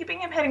purposely keeping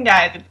him hidden,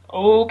 guys. It's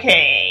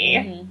okay.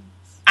 Mm-hmm.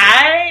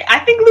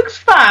 I think Luke's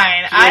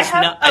fine. I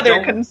have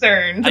other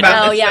concerns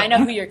about this. Oh, yeah, I know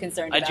who you're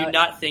concerned about. I do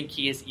not think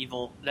he is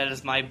evil. That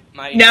is my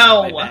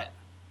No. My bet.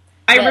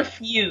 I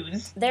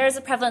refuse. There is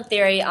a prevalent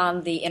theory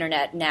on the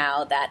internet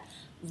now that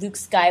Luke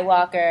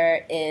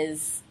Skywalker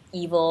is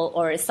evil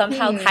or is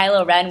somehow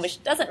Kylo Ren,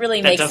 which doesn't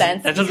really make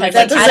sense. That doesn't make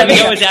sense. Adam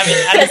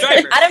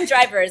Driver. Adam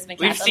Driver is McCaffrey.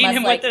 We've seen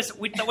him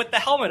with the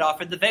helmet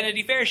off at the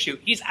Vanity Fair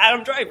shoot. He's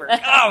Adam Driver.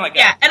 Oh my god.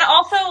 Yeah, and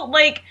also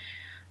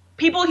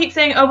people keep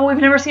saying, "Oh, but we've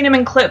never seen him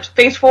in clips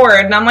face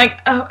forward," and I'm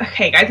like, "Oh,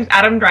 okay, guys, it's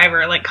Adam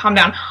Driver. Calm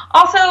down."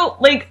 Also,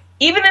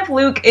 even if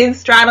Luke is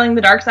straddling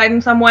the dark side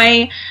in some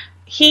way,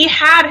 he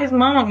had his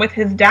moment with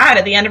his dad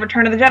at the end of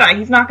Return of the Jedi.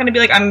 He's not going to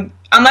be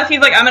unless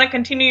he's I'm going to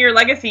continue your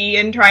legacy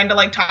and trying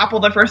to topple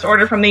the First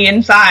Order from the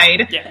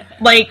inside. Yeah.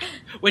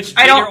 Which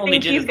I don't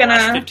think he's going to.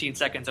 Last 15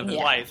 seconds of his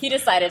life. He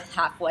decided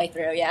halfway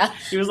through. Yeah.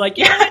 He was like,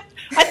 "Yeah,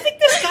 I think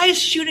this guy is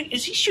shooting.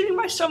 Is he shooting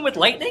my son with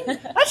lightning?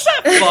 That's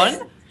not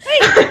fun.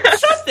 Hey,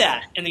 stop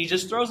that!" And he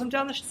just throws him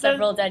down the.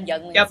 Several dead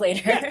younglings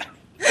later.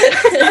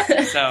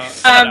 Yeah. So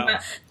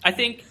I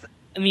think.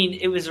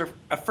 It was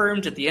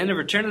affirmed at the end of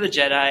Return of the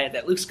Jedi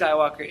that Luke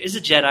Skywalker is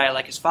a Jedi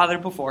like his father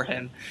before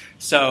him,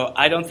 so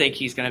I don't think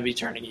he's going to be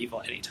turning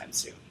evil anytime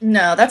soon.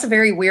 No, that's a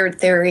very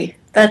weird theory.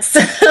 That's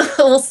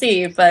we'll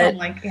see, but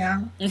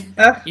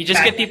you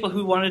just get people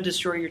who want to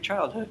destroy your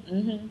childhood.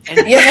 Mm-hmm.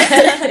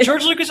 And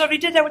George Lucas already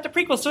did that with the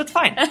prequels, so it's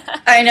fine.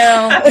 I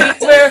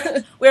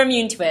know. We're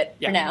immune to it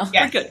for now.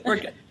 Yes. We're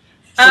good.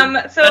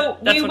 So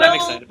that's what I'm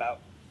excited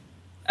about.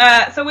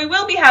 So we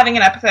will be having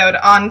an episode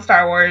on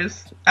Star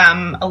Wars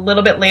a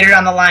little bit later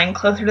down the line,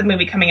 closer to the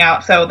movie coming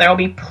out, so there will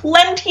be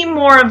plenty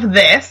more of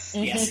this.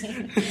 Yes.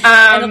 And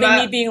it'll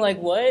be me being like,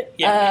 what?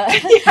 Yeah.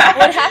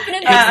 What happened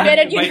in the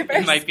expanded universe?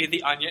 It might be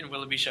the Anya and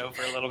Willoughby show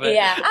for a little bit.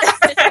 Yeah.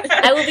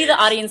 I will be the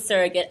audience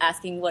surrogate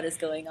asking what is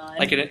going on.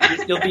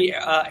 You'll be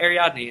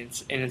Ariadne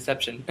in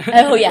Inception.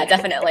 Oh, yeah,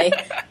 definitely.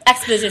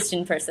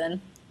 Exposition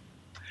person.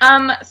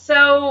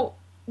 So...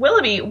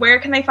 Willoughby, where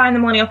can they find the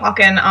Millennial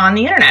Falcon on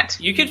the internet?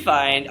 You can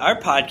find our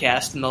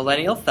podcast,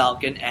 Millennial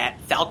Falcon, at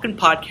Falcon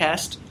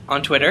Podcast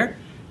on Twitter.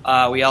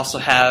 We also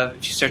have,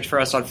 if you search for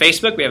us on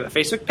Facebook, we have a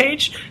Facebook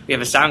page, we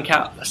have a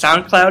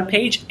SoundCloud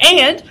page,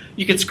 and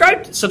you can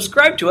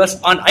subscribe to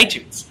us on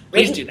iTunes.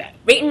 Please do that.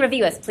 Rate and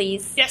review us,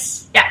 please.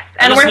 Yes.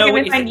 And where can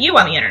they find you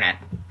on the internet?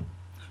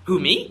 Who,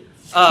 me?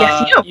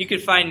 Yes, you. You can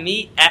find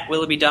me at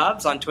Willoughby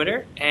Dobbs on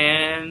Twitter,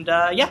 and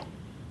I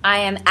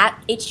am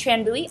at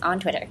HTranBuoy on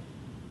Twitter.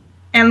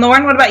 And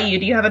Lauren, what about you?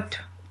 Do you have an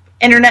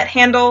internet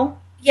handle?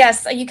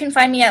 Yes, you can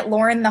find me at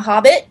Lauren the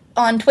Hobbit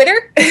on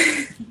Twitter.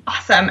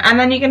 Awesome. And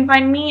then you can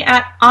find me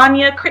at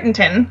Anya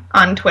Crittenton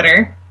on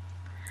Twitter.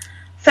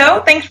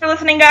 So, thanks for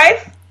listening,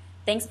 guys.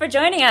 Thanks for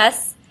joining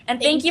us. And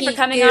thank you for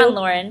coming on,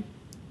 Lauren.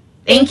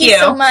 Thank you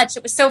so much.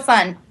 It was so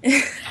fun.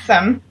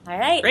 Awesome. All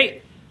right.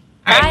 Great.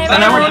 Bye,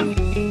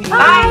 everyone.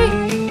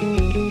 Bye.